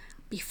really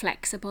be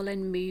flexible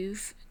and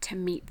move to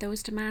meet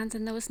those demands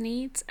and those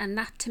needs. And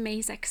that to me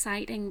is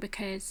exciting,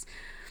 because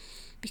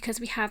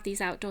we have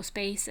these outdoor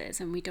spaces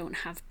and we don't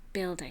have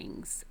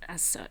buildings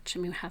as such. I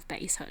mean, we have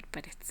Betty's Hut,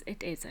 but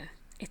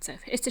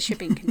it's a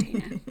shipping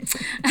container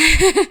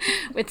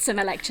with some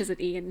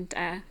electricity and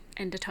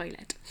a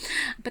toilet.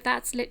 But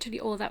that's literally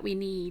all that we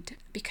need,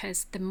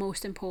 because the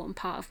most important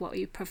part of what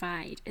we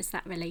provide is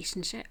that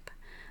relationship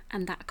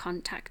and that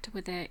contact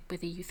with a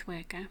youth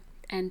worker,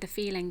 and the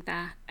feeling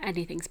that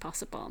anything's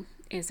possible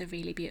is a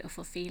really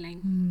beautiful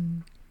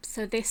feeling.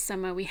 So this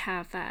summer we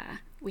have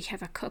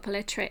a couple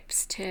of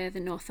trips to the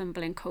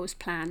Northumberland coast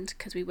planned,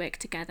 because we work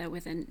together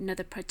with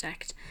another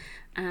project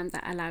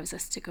that allows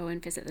us to go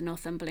and visit the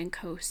Northumberland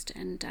coast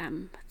and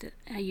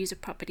use a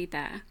property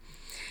there.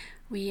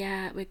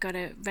 We've got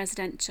a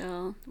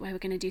residential where we're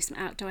going to do some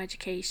outdoor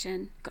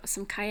education, got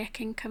some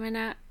kayaking coming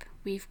up,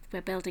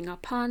 we're building our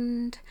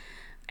pond,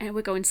 and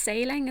we're going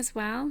sailing as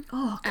well.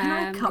 Oh,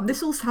 can I come?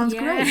 This all sounds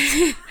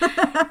great.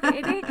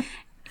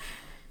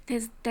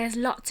 There's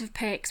lots of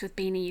perks with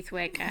being a youth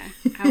worker.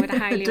 I would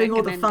highly doing recommend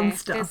all the fun it.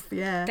 stuff.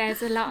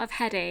 There's a lot of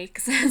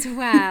headaches as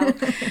well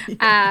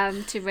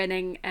to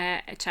running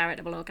a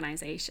charitable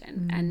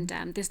organisation,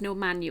 and there's no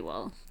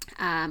manual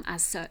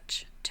as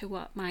such to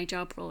what my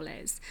job role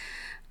is.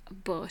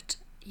 But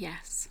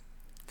yes,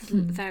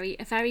 very,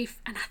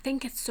 and I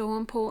think it's so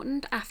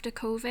important after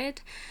COVID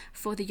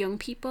for the young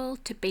people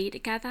to be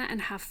together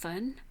and have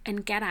fun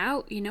and get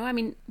out. You know, I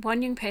mean,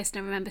 one young person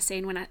I remember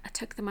saying when I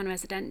took them on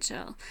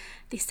residential,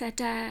 they said,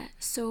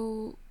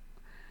 so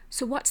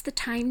what's the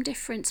time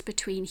difference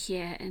between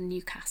here and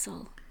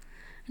Newcastle?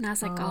 And I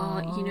was like,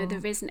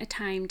 there isn't a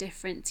time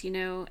difference,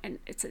 and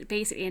it's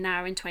basically an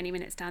hour and 20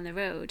 minutes down the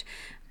road.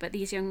 But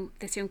this young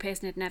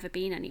person had never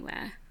been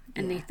anywhere.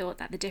 And they thought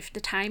that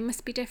the time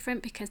must be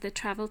different because they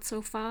travelled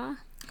so far.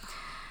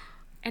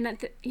 And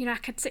I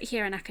could sit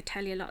here and I could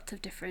tell you lots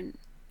of different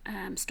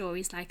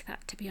stories like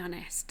that, to be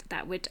honest,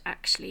 that would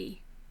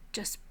actually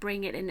just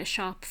bring it in a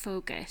sharp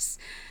focus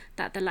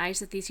that the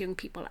lives of these young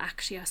people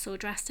actually are so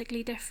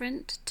drastically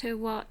different to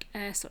what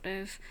a sort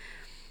of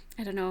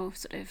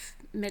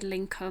middle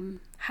income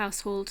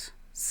household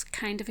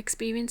kind of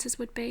experiences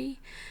would be.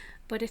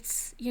 But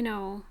it's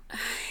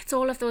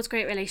all of those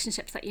great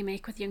relationships that you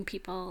make with young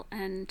people,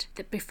 and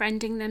the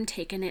befriending them,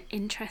 taking an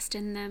interest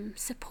in them,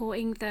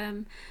 supporting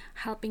them,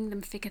 helping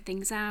them figure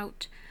things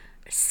out,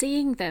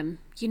 seeing them,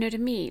 you know what I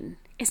mean?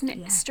 Isn't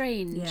it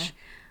strange?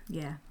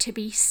 Yeah. To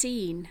be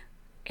seen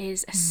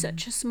is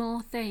such a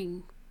small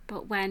thing,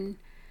 but when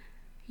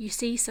you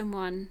see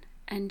someone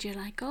and you're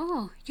like,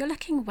 oh, you're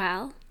looking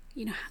well,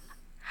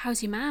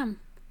 how's your mum?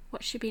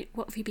 What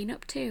have you been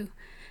up to?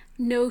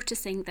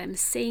 Noticing them,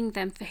 seeing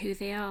them for who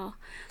they are,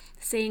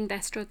 seeing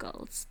their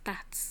struggles,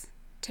 that's,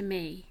 to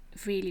me,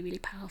 really, really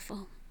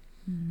powerful.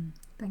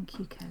 Thank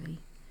you, Kelly.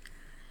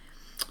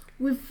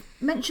 We've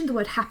mentioned the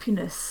word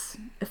happiness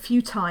a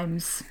few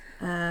times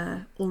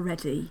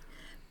already,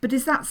 but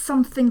is that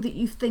something that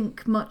you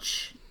think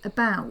much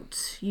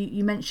about?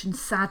 You mentioned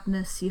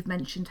sadness, you've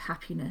mentioned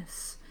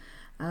happiness.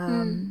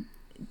 Do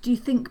you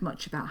think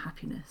much about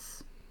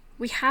happiness?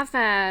 We have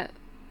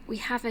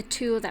a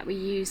tool that we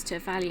use to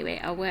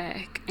evaluate our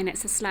work, and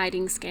it's a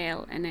sliding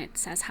scale, and it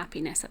says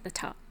happiness at the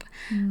top.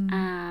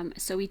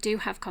 So we do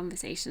have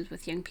conversations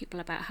with young people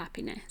about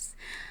happiness,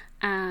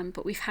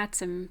 but we've had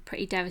some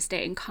pretty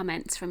devastating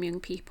comments from young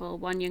people.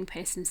 One young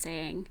person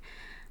saying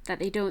that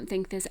they don't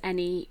think there's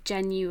any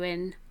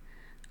genuine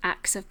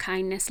acts of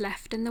kindness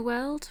left in the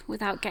world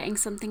without getting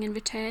something in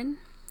return.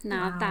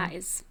 Now,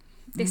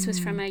 this was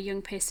from a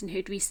young person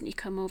who'd recently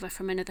come over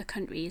from another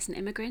country as an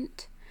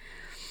immigrant.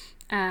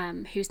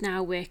 Who's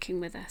now working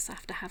with us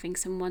after having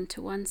some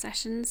one-to-one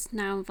sessions,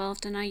 now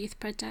involved in our youth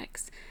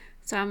projects.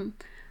 So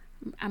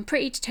I'm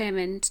pretty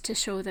determined to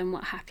show them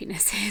what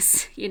happiness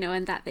is,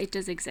 and that it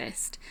does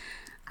exist.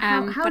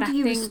 How do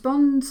you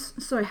respond?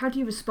 Sorry, how do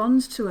you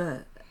respond to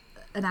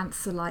an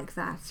answer like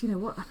that?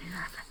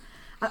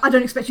 I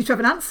don't expect you to have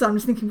an answer. I'm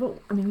just thinking,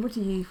 what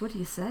do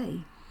you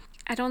say?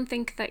 I don't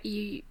think that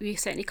you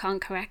certainly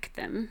can't correct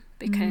them,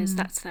 because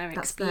that's their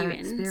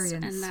experience,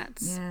 and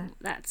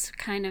that's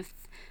kind of.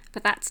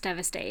 But that's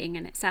devastating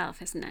in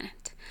itself, isn't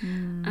it?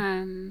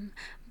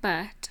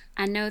 But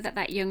I know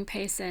that young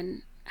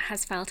person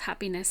has felt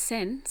happiness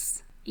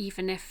since,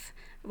 even if,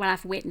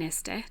 I've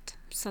witnessed it.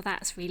 So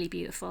that's really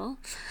beautiful.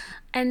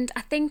 And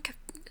I think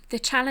the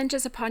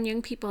challenges upon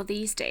young people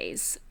these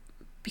days,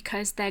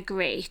 because they're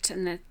great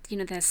and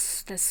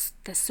there's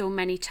so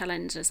many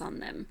challenges on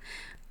them,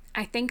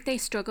 I think they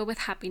struggle with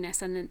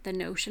happiness and the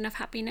notion of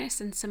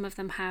happiness, and some of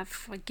them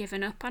have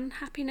given up on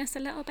happiness a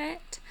little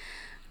bit.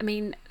 I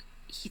mean,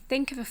 you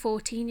think of a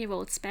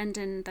 14-year-old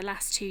spending the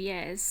last 2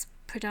 years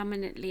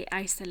predominantly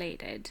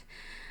isolated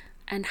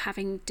and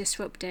having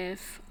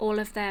all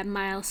of their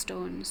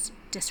milestones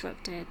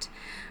disrupted,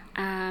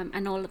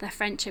 and all of their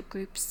friendship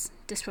groups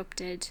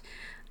disrupted,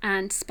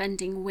 and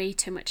spending way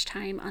too much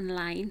time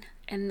online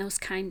in those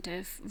kind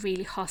of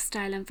really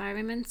hostile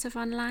environments of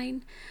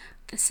online.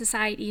 The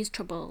society is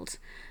troubled,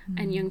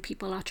 and young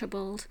people are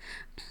troubled.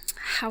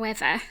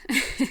 However,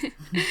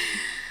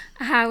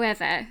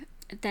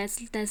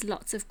 there's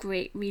lots of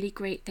really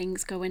great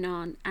things going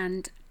on,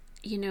 and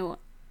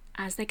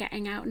as they're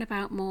getting out and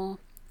about more,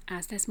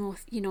 as there's more,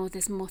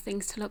 there's more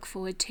things to look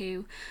forward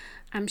to,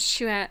 I'm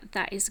sure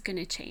that is going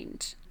to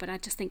change. But I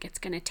just think it's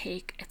going to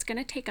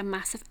take a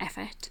massive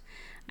effort.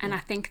 And I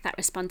think that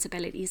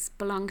responsibility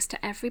belongs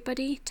to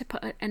everybody, to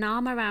put an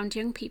arm around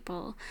young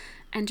people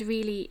and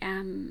really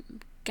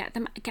get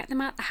them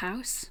out the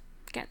house,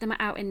 get them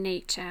out in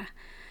nature,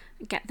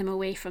 get them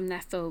away from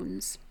their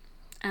phones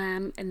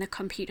and the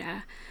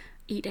computer,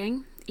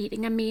 eating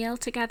a meal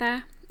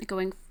together,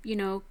 going,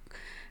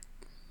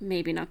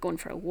 maybe not going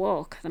for a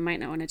walk. They might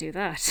not want to do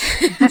that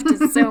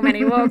after so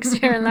many walks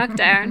during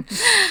lockdown.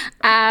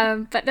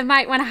 But they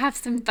might want to have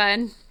some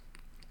fun.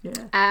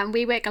 Yeah.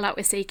 We work a lot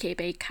with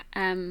CKB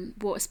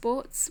water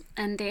sports,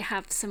 and they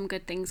have some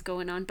good things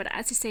going on. But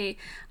as you say,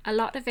 a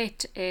lot of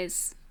it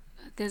is,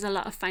 there's a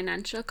lot of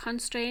financial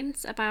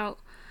constraints about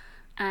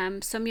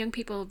some young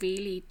people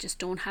really just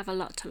don't have a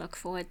lot to look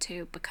forward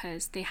to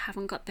because they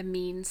haven't got the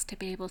means to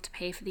be able to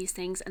pay for these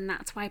things. And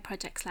that's why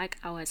projects like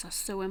ours are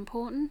so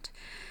important.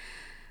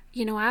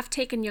 I've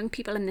taken young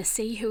people in the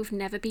sea who've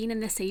never been in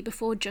the sea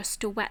before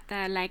just to wet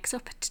their legs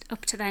up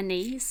to their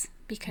knees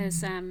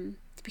because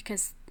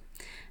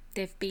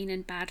they've been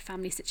in bad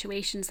family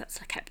situations that's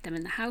kept them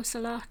in the house a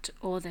lot,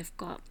 or they've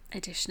got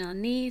additional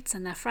needs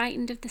and they're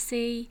frightened of the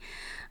sea.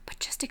 But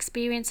just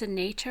experiencing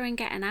nature and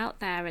getting out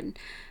there and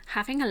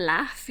having a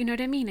laugh, you know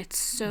what I mean? It's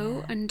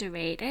so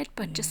underrated,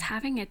 but just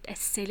having a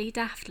silly,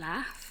 daft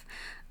laugh.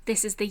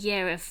 This is the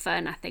year of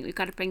fun. I think we've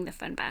got to bring the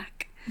fun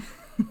back.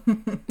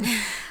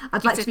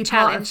 I'd like to be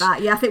part of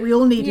that. Yeah, I think we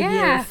all need a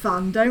year of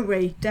fun, don't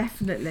we?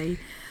 Definitely.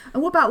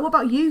 And what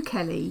about you,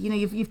 Kelly?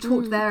 You've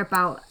talked there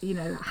about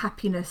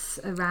happiness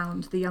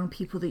around the young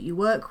people that you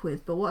work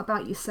with, but what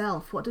about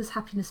yourself? What does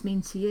happiness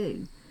mean to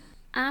you?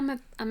 I'm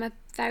a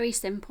very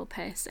simple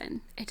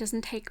person. It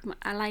doesn't take.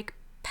 I like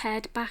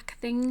pared back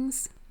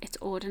things. It's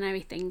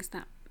ordinary things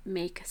that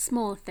make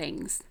small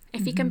things.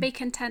 If you can be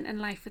content in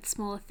life with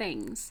small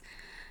things,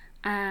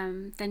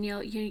 then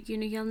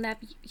you'll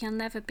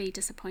never be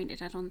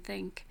disappointed, I don't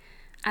think.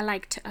 I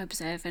like to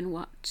observe and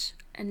watch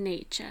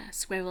nature,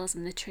 squirrels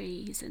in the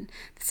trees and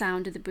the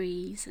sound of the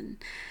breeze, and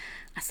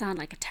I sound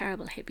like a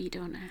terrible hippie,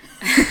 don't I?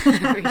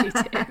 I really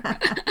do.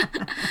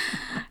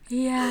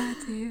 Yeah,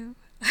 I do.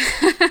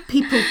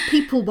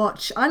 People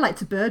watch. I like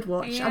to bird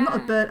watch. Yeah.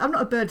 I'm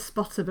not a bird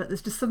spotter, but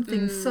there's just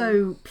something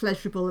so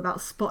pleasurable about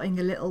spotting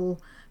a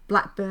little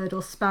blackbird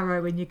or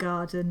sparrow in your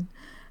garden.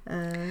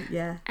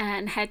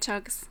 And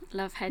hedgehogs,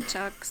 love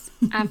hedgehogs.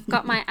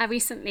 I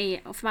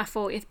recently, for my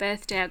 40th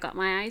birthday, I got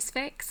my eyes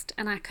fixed,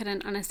 and I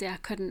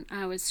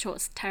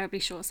was terribly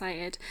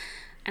short-sighted,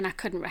 and I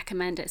couldn't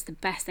recommend it. It's the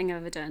best thing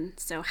I've ever done.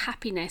 So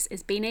happiness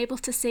is being able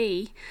to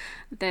see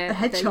the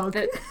hedgehog,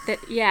 the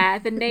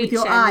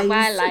nature and the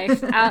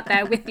wildlife out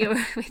there with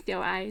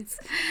your eyes.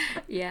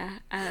 Yeah.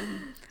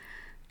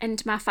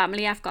 And my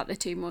family, I've got the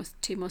two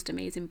most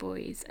amazing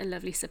boys, a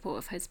lovely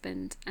supportive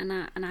husband, and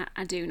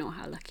I do know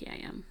how lucky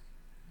I am.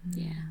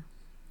 Yeah.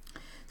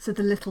 So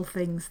the little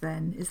things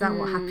then, is that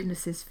what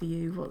happiness is for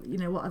you?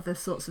 What other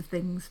sorts of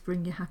things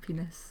bring you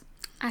happiness?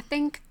 I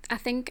think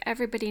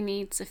everybody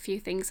needs a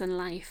few things in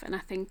life, and I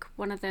think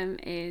one of them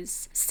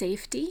is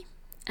safety.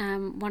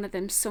 One of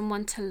them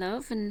someone to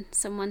love and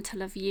someone to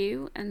love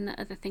you, and the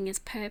other thing is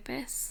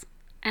purpose.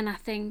 And I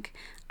think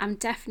I'm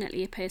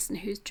definitely a person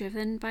who's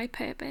driven by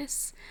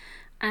purpose.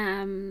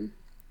 And,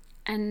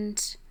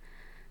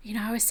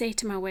 I always say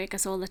to my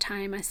workers all the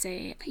time, I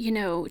say,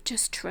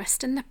 just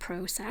trust in the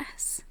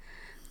process.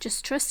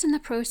 Just trust in the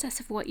process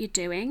of what you're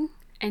doing.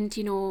 And,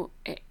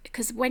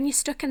 because when you're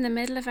stuck in the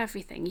middle of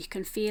everything, you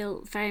can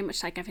feel very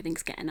much like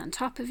everything's getting on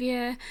top of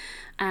you.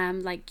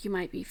 Like you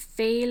might be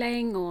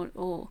failing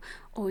or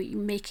you're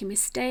making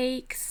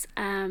mistakes.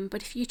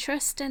 But if you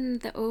trust in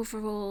the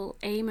overall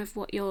aim of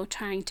what you're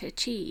trying to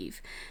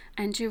achieve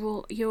and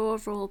your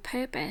overall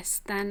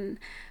purpose, then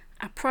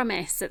I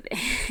promise at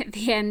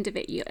the end of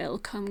it, it'll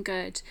come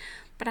good.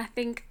 But I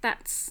think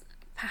that's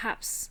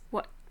perhaps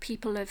what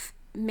people have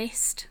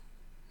missed,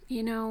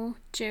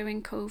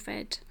 during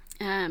COVID.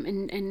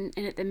 And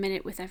at the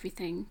minute with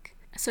everything.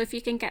 So if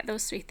you can get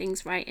those three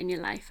things right in your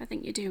life, I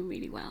think you're doing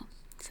really well.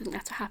 So I think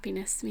that's what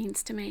happiness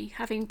means to me.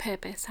 Having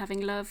purpose,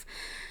 having love,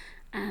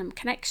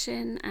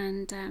 connection,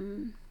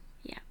 and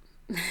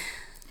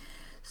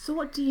So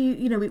what do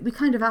you, we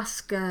kind of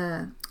ask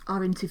our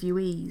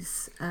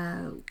interviewees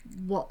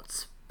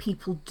what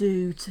people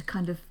do to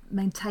kind of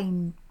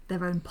maintain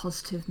their own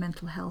positive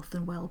mental health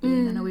and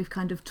well-being. I know we've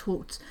kind of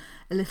talked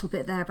a little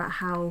bit there about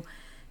how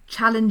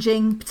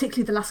challenging,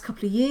 particularly the last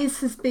couple of years,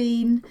 has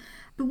been.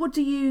 But what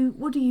do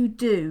you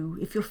do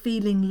if you're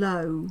feeling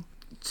low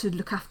to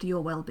look after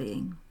your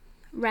well-being?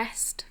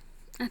 Rest,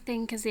 I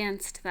think, is the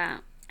answer to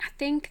that. I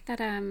think that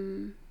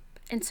and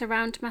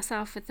surround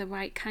myself with the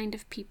right kind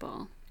of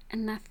people.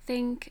 And I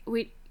think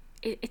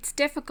it's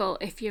difficult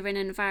if you're in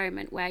an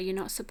environment where you're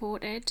not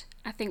supported.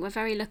 I think we're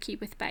very lucky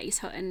with Betty's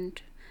Hut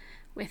and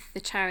with the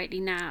charity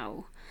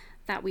now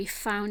that we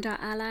found our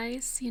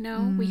allies. You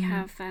know, we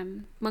have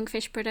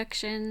Monkfish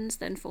Productions,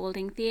 the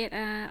Unfolding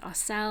Theatre,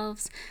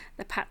 ourselves,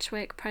 the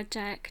Patchwork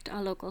Project,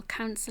 our local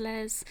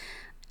counsellors,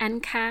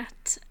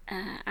 NCAT,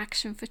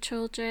 Action for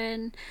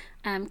Children,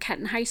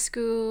 Ketton High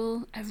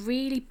School, a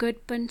really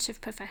good bunch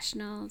of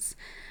professionals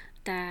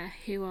there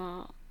who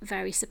are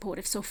very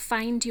supportive. So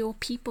find your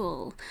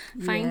people,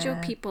 find your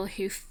people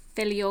who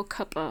fill your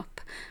cup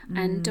up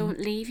and don't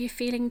leave you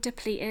feeling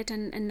depleted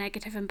and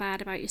negative and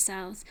bad about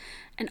yourselves.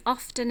 And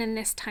often in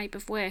this type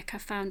of work,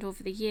 I've found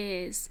over the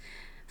years,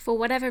 for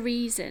whatever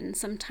reason,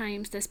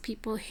 sometimes there's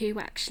people who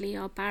actually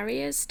are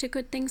barriers to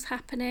good things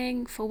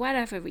happening, for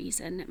whatever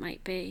reason it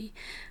might be.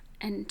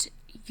 And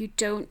you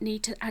don't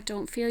need to, I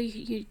don't feel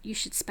you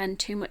should spend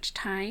too much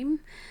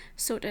time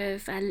sort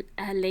of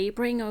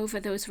labouring over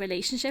those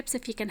relationships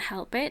if you can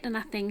help it. And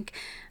I think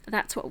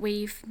that's what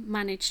we've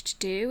managed to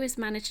do, is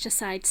manage to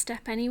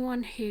sidestep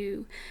anyone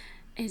who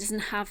doesn't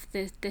have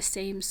the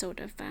same sort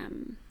of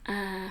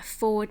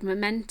forward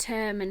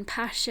momentum and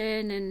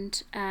passion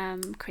and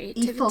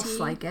creativity. Ethos,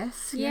 I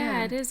guess.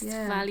 Yeah, it is. It's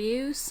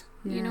values.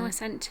 You know,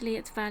 essentially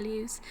it's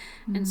values.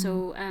 And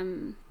so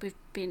I've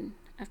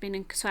been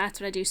in, so that's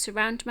what I do,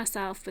 surround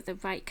myself with the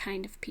right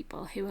kind of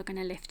people who are going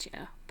to lift you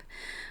up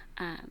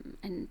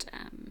and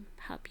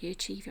help you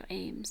achieve your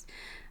aims.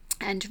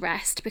 And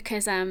rest,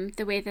 because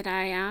the way that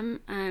I am,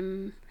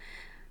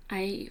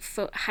 I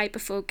hyper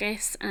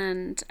focus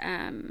and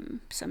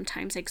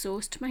sometimes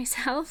exhaust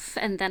myself,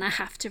 and then I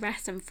have to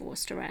rest. I'm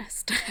forced to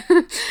rest.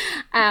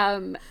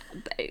 But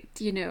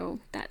you know,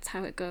 that's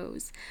how it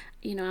goes.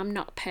 You know, I'm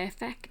not a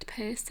perfect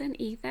person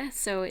either,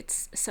 so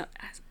it's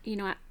you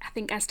know, I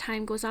think as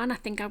time goes on, I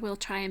think I will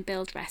try and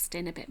build rest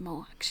in a bit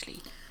more.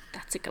 Actually,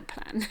 that's a good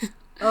plan.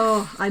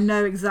 Oh, I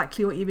know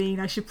exactly what you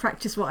mean. I should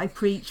practice what I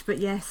preach, but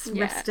yes,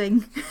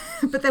 resting.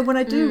 But then when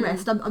I do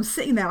rest, I'm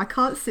sitting there. I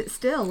can't sit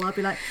still. I'll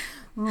be like,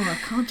 oh, I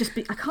can't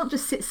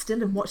just sit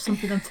still and watch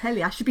something on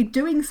telly. I should be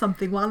doing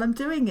something while I'm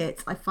doing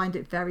it. I find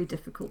it very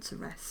difficult to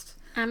rest.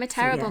 I'm a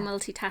terrible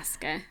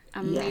multitasker.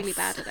 I'm really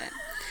bad at it.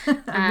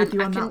 I'm with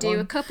you on I can that do one.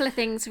 a couple of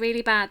things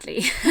really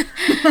badly,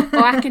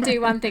 or I can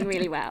do one thing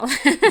really well.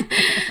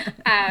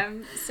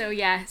 So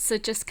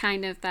just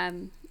kind of,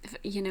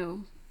 you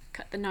know,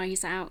 cut the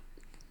noise out,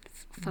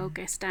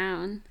 focus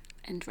down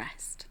and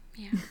rest.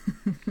 Yeah.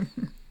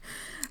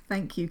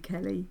 Thank you,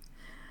 Kelly.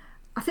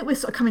 I think we're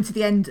sort of coming to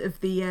the end of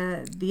the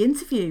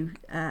interview,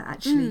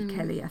 actually,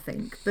 Kelly, I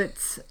think.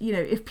 But, you know,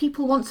 if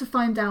people want to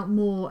find out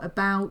more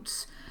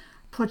about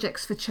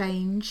Projects for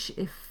Change,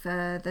 if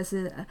there's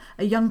a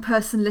young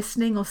person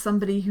listening, or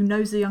somebody who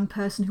knows a young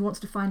person who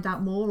wants to find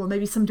out more, or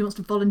maybe somebody wants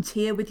to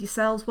volunteer with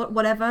yourselves,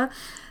 whatever,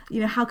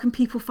 you know, how can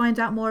people find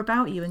out more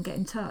about you and get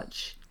in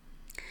touch?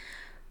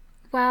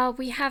 Well,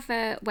 we have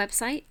a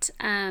website,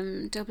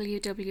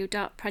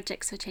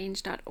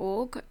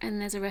 www.projectsforchange.org, and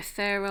there's a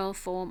referral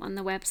form on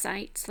the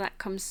website, so that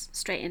comes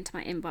straight into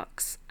my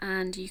inbox,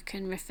 and you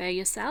can refer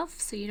yourself,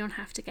 so you don't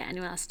have to get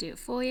anyone else to do it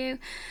for you,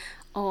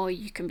 or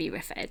you can be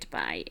referred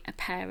by a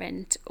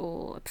parent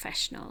or a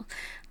professional.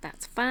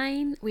 That's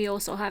fine. We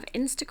also have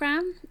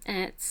Instagram.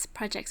 It's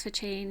Projects for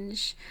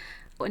Change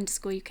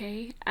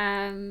 _UK,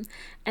 and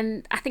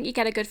I think you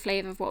get a good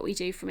flavour of what we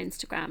do from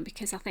Instagram,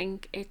 because I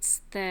think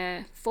it's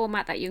the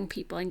format that young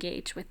people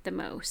engage with the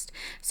most,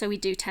 so we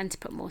do tend to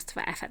put most of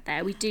our effort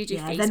there. We do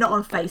Facebook. They're not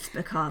on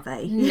Facebook, are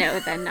they? No,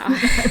 they're not.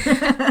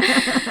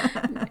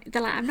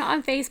 They're like, I'm not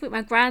on Facebook,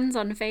 my grand's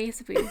on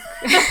Facebook.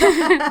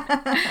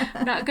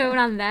 I'm not going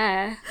on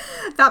there.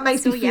 That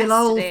makes me feel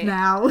old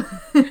now.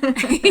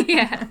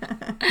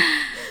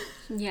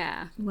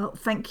 Yeah. Well,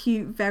 thank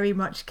you very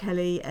much,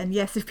 Kelly. And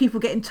yes, if people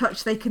get in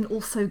touch, they can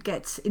also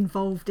get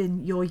involved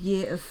in your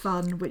Year of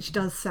Fun, which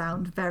does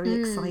sound very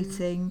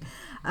exciting.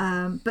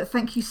 But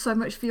thank you so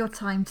much for your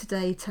time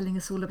today, telling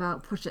us all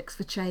about Projects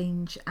for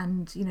Change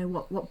and, you know,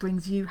 what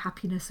brings you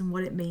happiness and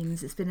what it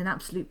means. It's been an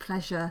absolute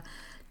pleasure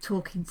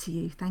talking to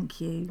you.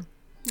 Thank you.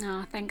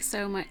 Oh, thanks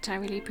so much. I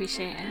really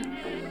appreciate it.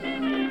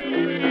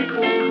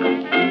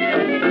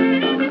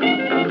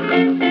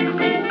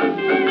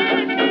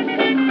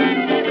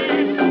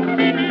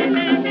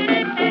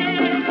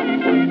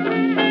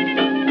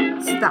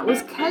 That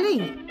was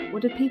Kelly.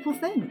 What do people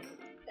think?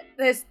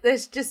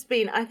 There's just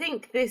been, I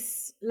think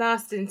this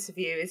last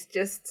interview is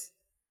just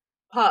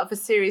part of a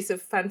series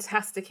of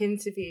fantastic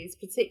interviews,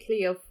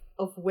 particularly of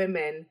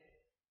women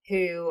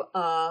who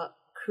are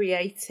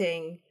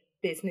creating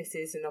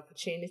businesses and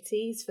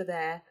opportunities for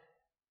their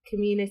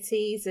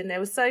communities. And there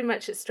was so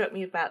much that struck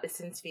me about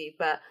this interview,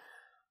 but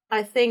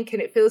I think,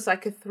 and it feels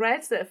like a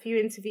thread, that a few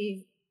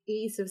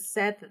interviewees have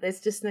said that there's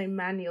just no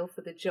manual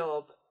for the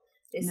job.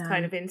 It's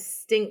kind of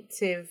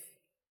instinctive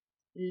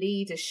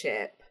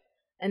leadership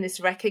and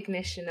this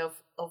recognition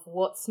of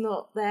what's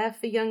not there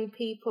for young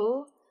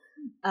people,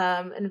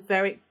 and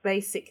very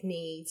basic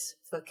needs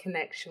for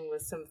connection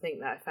was something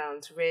that I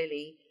found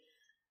really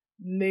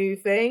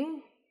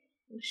moving,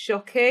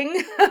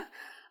 shocking,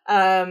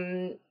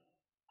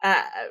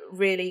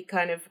 really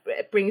kind of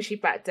brings you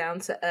back down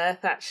to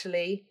earth,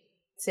 actually,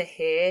 to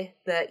hear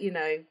that, you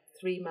know,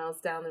 3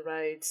 miles down the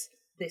road,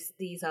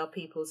 these are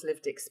people's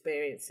lived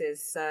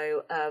experiences.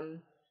 So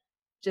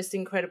just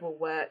incredible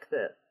work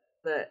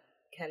that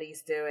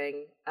Kelly's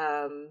doing.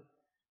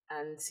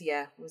 And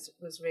yeah,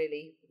 was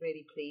really,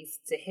 really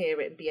pleased to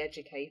hear it and be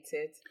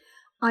educated.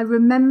 I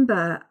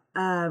remember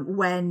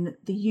when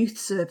the youth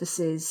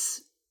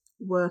services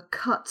were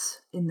cut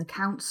in the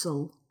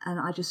council, and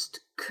I just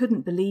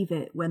couldn't believe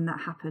it when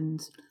that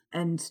happened.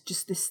 And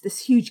just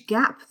this huge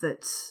gap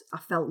that I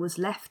felt was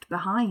left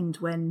behind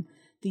when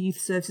the youth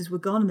services were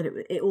gone, and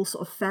that it all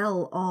sort of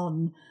fell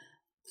on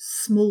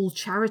small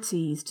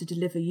charities to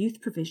deliver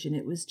youth provision.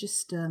 It was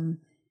just...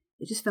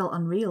 it just felt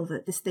unreal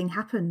that this thing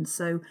happened.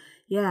 So,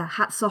 yeah,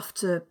 hats off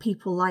to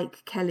people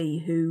like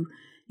Kelly who,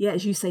 yeah,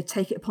 as you say,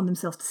 take it upon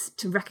themselves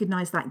to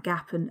recognise that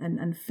gap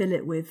and fill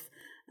it with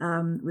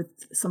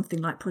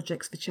something like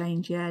Projects for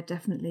Change. Yeah,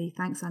 definitely.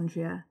 Thanks,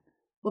 Andrea.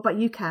 What about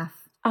you,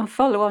 Kath? I'll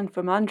follow on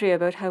from Andrea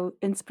about how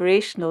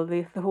inspirational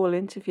the whole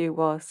interview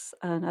was,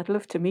 and I'd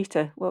love to meet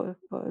her. What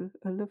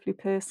a lovely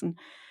person.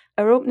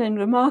 Her opening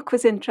remark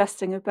was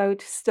interesting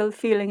about still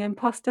feeling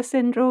imposter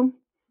syndrome.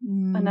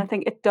 And I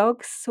think it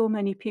dogs so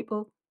many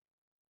people.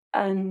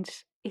 And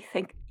you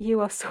think,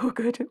 you are so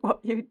good at what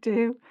you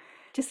do.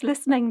 Just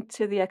listening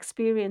to the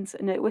experience,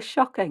 and it was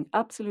shocking,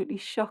 absolutely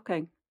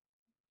shocking,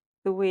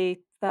 the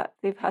way that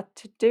they've had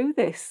to do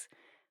this,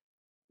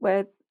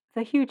 where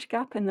the huge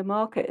gap in the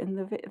market,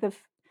 and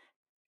they've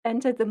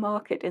entered the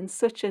market in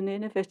such an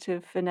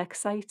innovative and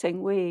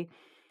exciting way.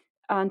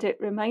 And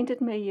it reminded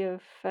me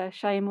of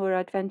Shiremore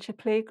Adventure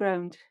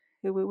Playground,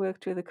 who we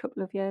worked with a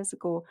couple of years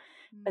ago.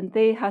 And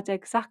they had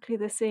exactly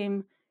the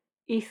same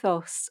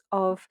ethos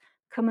of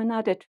coming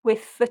at it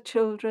with the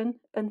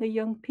children and the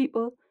young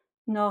people,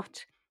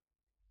 not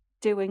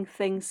doing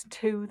things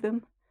to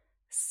them.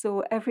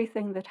 So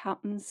everything that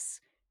happens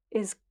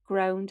is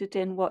grounded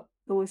in what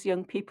those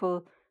young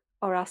people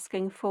are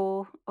asking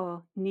for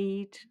or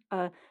need,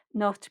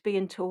 not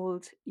being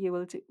told,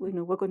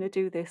 we're going to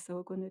do this or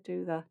we're going to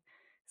do that.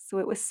 So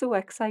it was so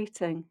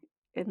exciting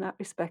in that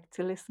respect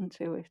to listen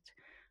to it.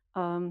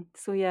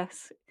 So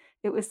yes,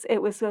 it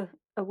was a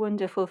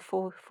wonderful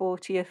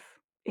 40th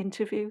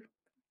interview.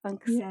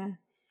 Thanks.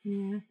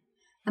 Yeah.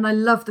 And I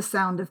love the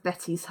sound of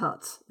Betty's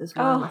Hut as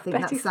well. I think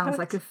Betty's that sounds Hut,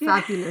 like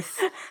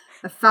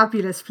a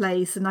fabulous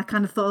place. And I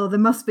kind of thought, there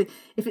must be,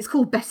 if it's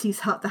called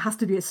Betty's Hut, there has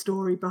to be a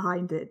story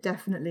behind it,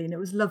 definitely. And it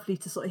was lovely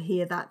to sort of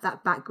hear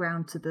that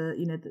background to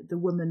the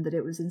woman that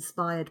it was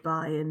inspired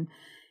by. And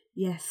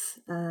yes,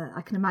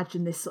 I can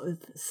imagine this sort of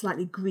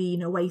slightly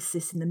green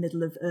oasis in the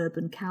middle of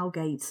urban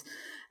Cowgate.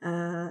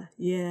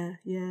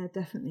 Yeah,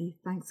 definitely.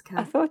 Thanks, Kat.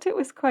 I thought it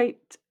was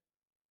quite...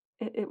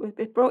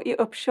 It brought you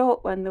up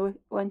short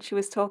when she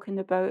was talking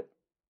about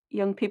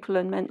young people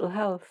and mental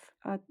health.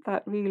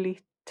 That really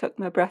took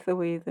my breath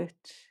away. That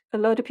a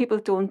lot of people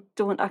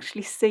don't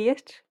actually see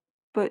it,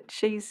 but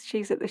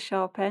she's at the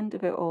sharp end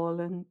of it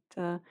all, and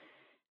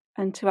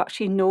to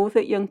actually know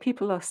that young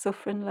people are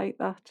suffering like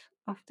that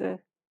after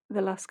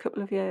the last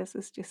couple of years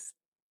is just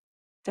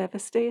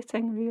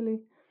devastating, really.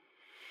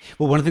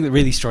 Well, one thing that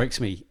really strikes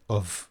me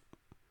of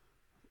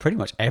pretty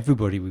much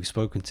everybody we've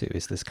spoken to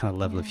is this kind of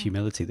level of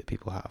humility that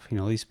people have.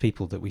 These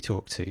people that we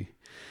talk to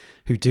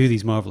who do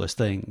these marvelous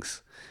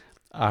things,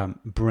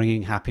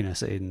 bringing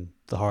happiness in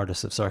the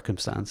hardest of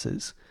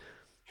circumstances.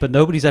 But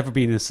nobody's ever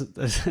been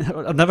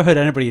I've never heard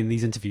anybody in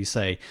these interviews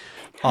say,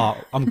 "Oh,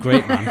 I'm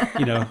great, man.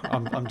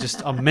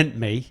 I'm mint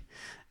me."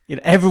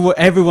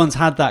 Everyone's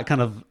had that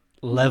kind of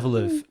level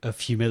of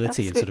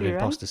humility and sort of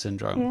imposter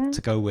syndrome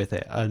to go with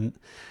it. And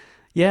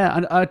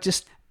I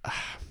just...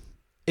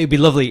 It'd be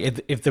lovely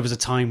if there was a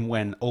time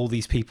when all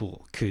these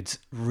people could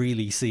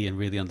really see and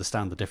really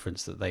understand the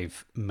difference that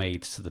they've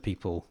made to the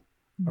people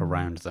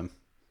around them.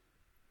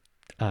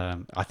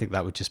 I think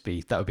that would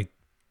be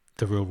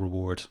the real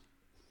reward.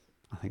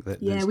 I think that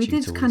we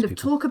did kind of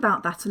talk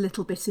about that a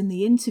little bit in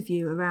the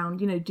interview around,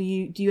 do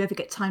you ever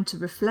get time to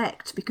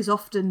reflect? Because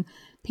often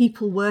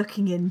people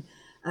working in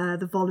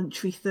the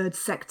voluntary third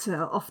sector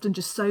are often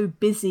just so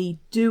busy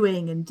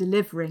doing and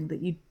delivering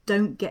that you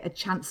don't get a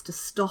chance to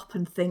stop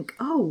and think,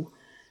 oh,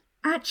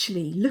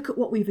 actually, look at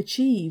what we've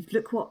achieved.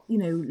 Look what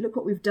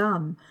we've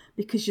done,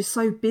 because you're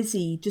so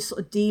busy just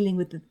sort of dealing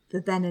with the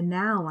then and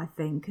now, I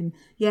think. And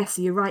yes,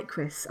 you're right,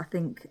 Chris. I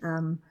think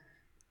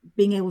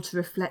being able to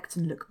reflect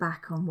and look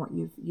back on what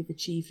you've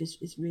achieved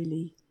is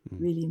really,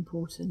 really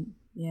important.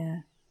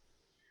 Yeah.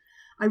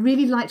 I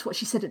really liked what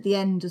she said at the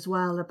end as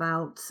well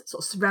about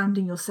sort of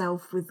surrounding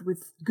yourself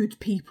with good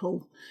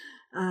people.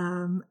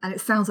 And it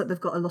sounds like they've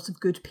got a lot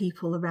of good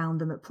people around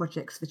them at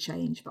Projects for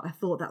Change, but I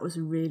thought that was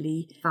a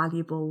really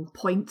valuable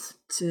point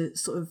to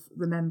sort of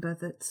remember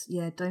that,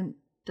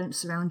 don't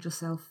surround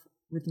yourself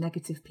with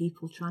negative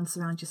people. Try and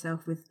surround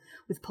yourself with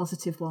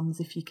positive ones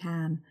if you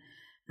can.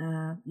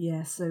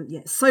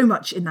 So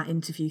much in that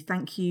interview.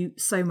 Thank you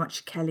so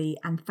much, Kelly,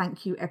 and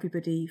thank you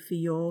everybody for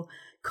your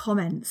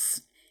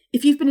comments.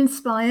 If you've been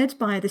inspired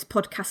by this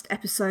podcast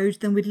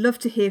episode, then we'd love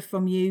to hear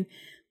from you.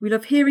 We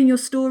love hearing your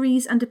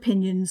stories and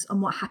opinions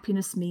on what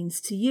happiness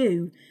means to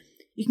you.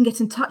 You can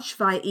get in touch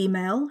via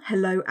email,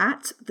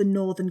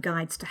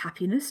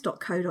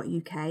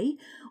 hello@thenorthernguidestohappiness.co.uk,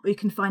 or you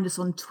can find us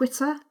on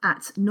Twitter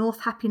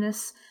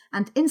 @NorthHappiness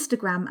and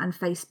Instagram and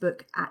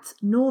Facebook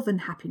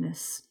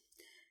 @NorthernHappiness.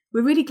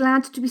 We're really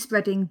glad to be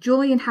spreading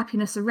joy and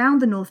happiness around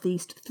the North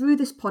East through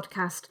this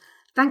podcast,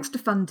 thanks to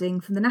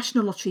funding from the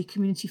National Lottery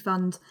Community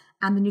Fund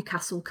and the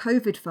Newcastle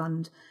COVID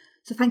Fund.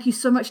 So thank you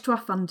so much to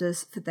our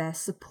funders for their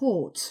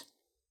support.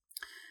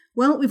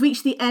 Well, we've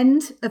reached the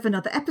end of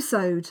another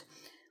episode.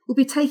 We'll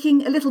be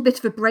taking a little bit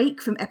of a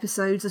break from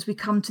episodes as we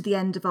come to the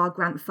end of our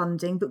grant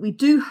funding, but we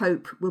do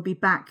hope we'll be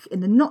back in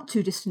the not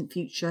too distant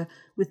future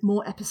with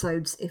more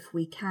episodes if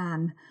we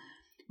can.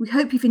 We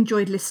hope you've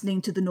enjoyed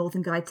listening to The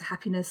Northern Guide to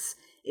Happiness.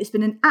 It's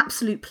been an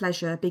absolute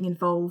pleasure being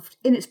involved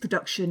in its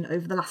production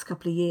over the last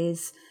couple of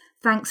years.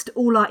 Thanks to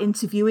all our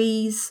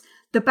interviewees,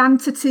 the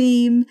banter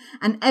team,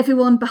 and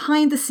everyone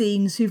behind the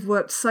scenes who've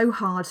worked so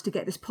hard to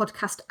get this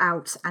podcast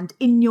out and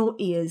in your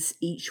ears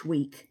each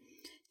week.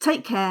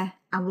 Take care,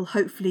 and we'll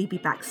hopefully be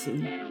back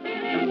soon.